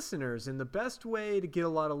lot of listeners. And the best way to get a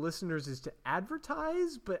lot of listeners is to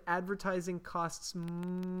advertise, but advertising costs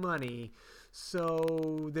money.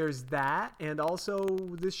 So there's that. And also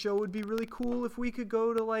this show would be really cool if we could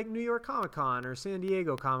go to like New York Comic Con or San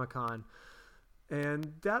Diego Comic Con.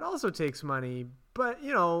 And that also takes money. But,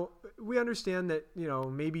 you know, we understand that, you know,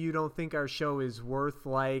 maybe you don't think our show is worth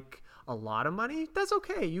like a lot of money. That's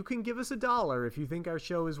okay. You can give us $1 if you think our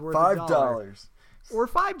show is worth $5. Or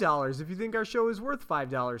 $5 if you think our show is worth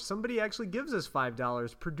 $5. Somebody actually gives us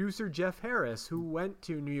 $5. Producer Jeff Harris, who went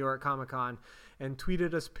to New York Comic Con and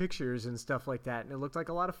tweeted us pictures and stuff like that. And it looked like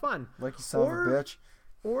a lot of fun. Like you son of a bitch.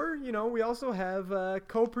 Or, we also have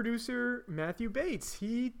co-producer Matthew Bates.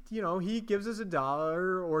 He gives us $1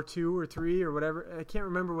 or $2 or $3 or whatever. I can't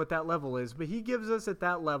remember what that level is, but he gives us at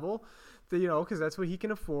that level, because that's what he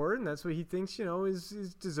can afford and that's what he thinks,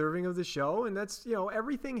 is deserving of the show. And that's,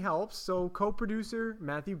 everything helps. So co-producer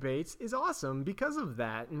Matthew Bates is awesome because of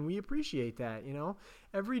that. And we appreciate that,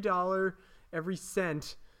 Every dollar, every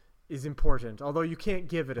cent is important. Although you can't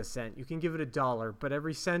give it a cent. You can give it $1, but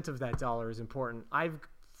every cent of that dollar is important. I've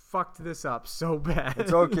fucked this up so bad.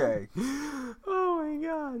 It's okay. Oh my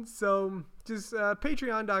God. So just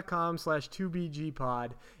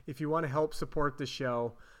patreon.com/2bgpod if you want to help support the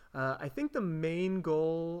show. I think the main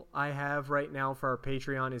goal I have right now for our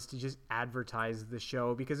Patreon is to just advertise the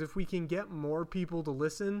show, because if we can get more people to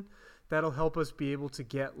listen, that'll help us be able to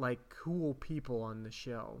get cool people on the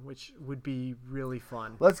show, which would be really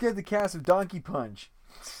fun. Let's get the cast of Donkey Punch.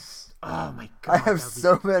 Oh my God. I have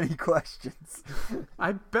so many questions.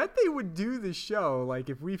 I bet they would do the show.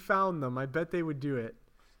 If we found them, I bet they would do it.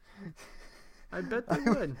 I bet they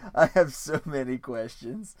would. I have so many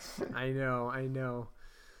questions. I know.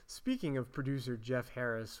 Speaking of producer Jeff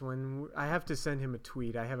Harris, when I have to send him a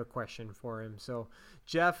tweet, I have a question for him. So,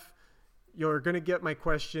 Jeff, you're going to get my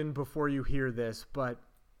question before you hear this, but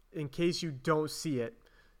in case you don't see it,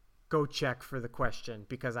 go check for the question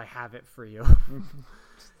because I have it for you.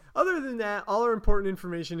 Other than that, all our important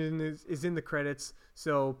information is in the credits,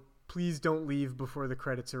 so please don't leave before the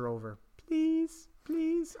credits are over. Please.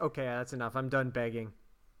 Okay, that's enough. I'm done begging.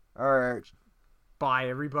 All right. Bye,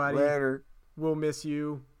 everybody. Later. We'll miss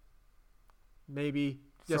you. Maybe.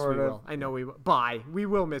 Yes, Sort we of. will. I know we will. Bye. We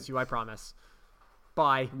will miss you, I promise.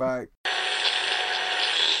 Bye. Bye.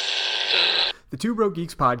 The Two Broke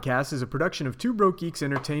Geeks podcast is a production of Two Broke Geeks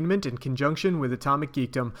Entertainment in conjunction with Atomic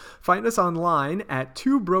Geekdom. Find us online at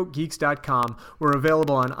twobrokegeeks.com. We're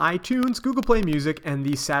available on iTunes, Google Play Music, and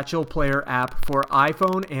the Satchel Player app for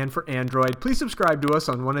iPhone and for Android. Please subscribe to us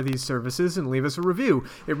on one of these services and leave us a review.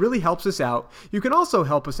 It really helps us out. You can also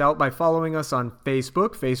help us out by following us on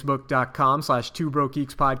Facebook,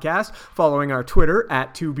 facebook.com/twobrokegeekspodcast, following our Twitter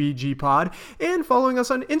at 2bgpod, and following us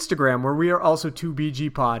on Instagram, where we are also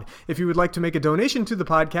 2bgpod. If you would like to make a donation to the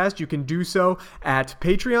podcast, you can do so at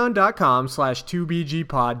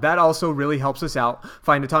patreon.com/2bgpod. That also really helps us out.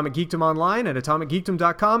 Find Atomic Geekdom online at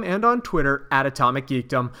atomicgeekdom.com and on Twitter at Atomic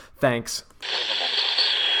Geekdom. Thanks.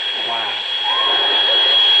 Wow.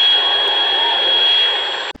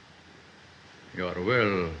 Your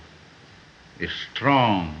will is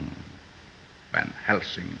strong, Van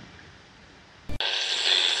Helsing.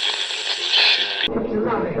 It's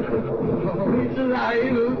alive! It's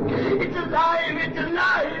alive! It's alive! It's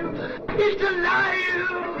alive! It's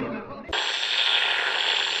alive!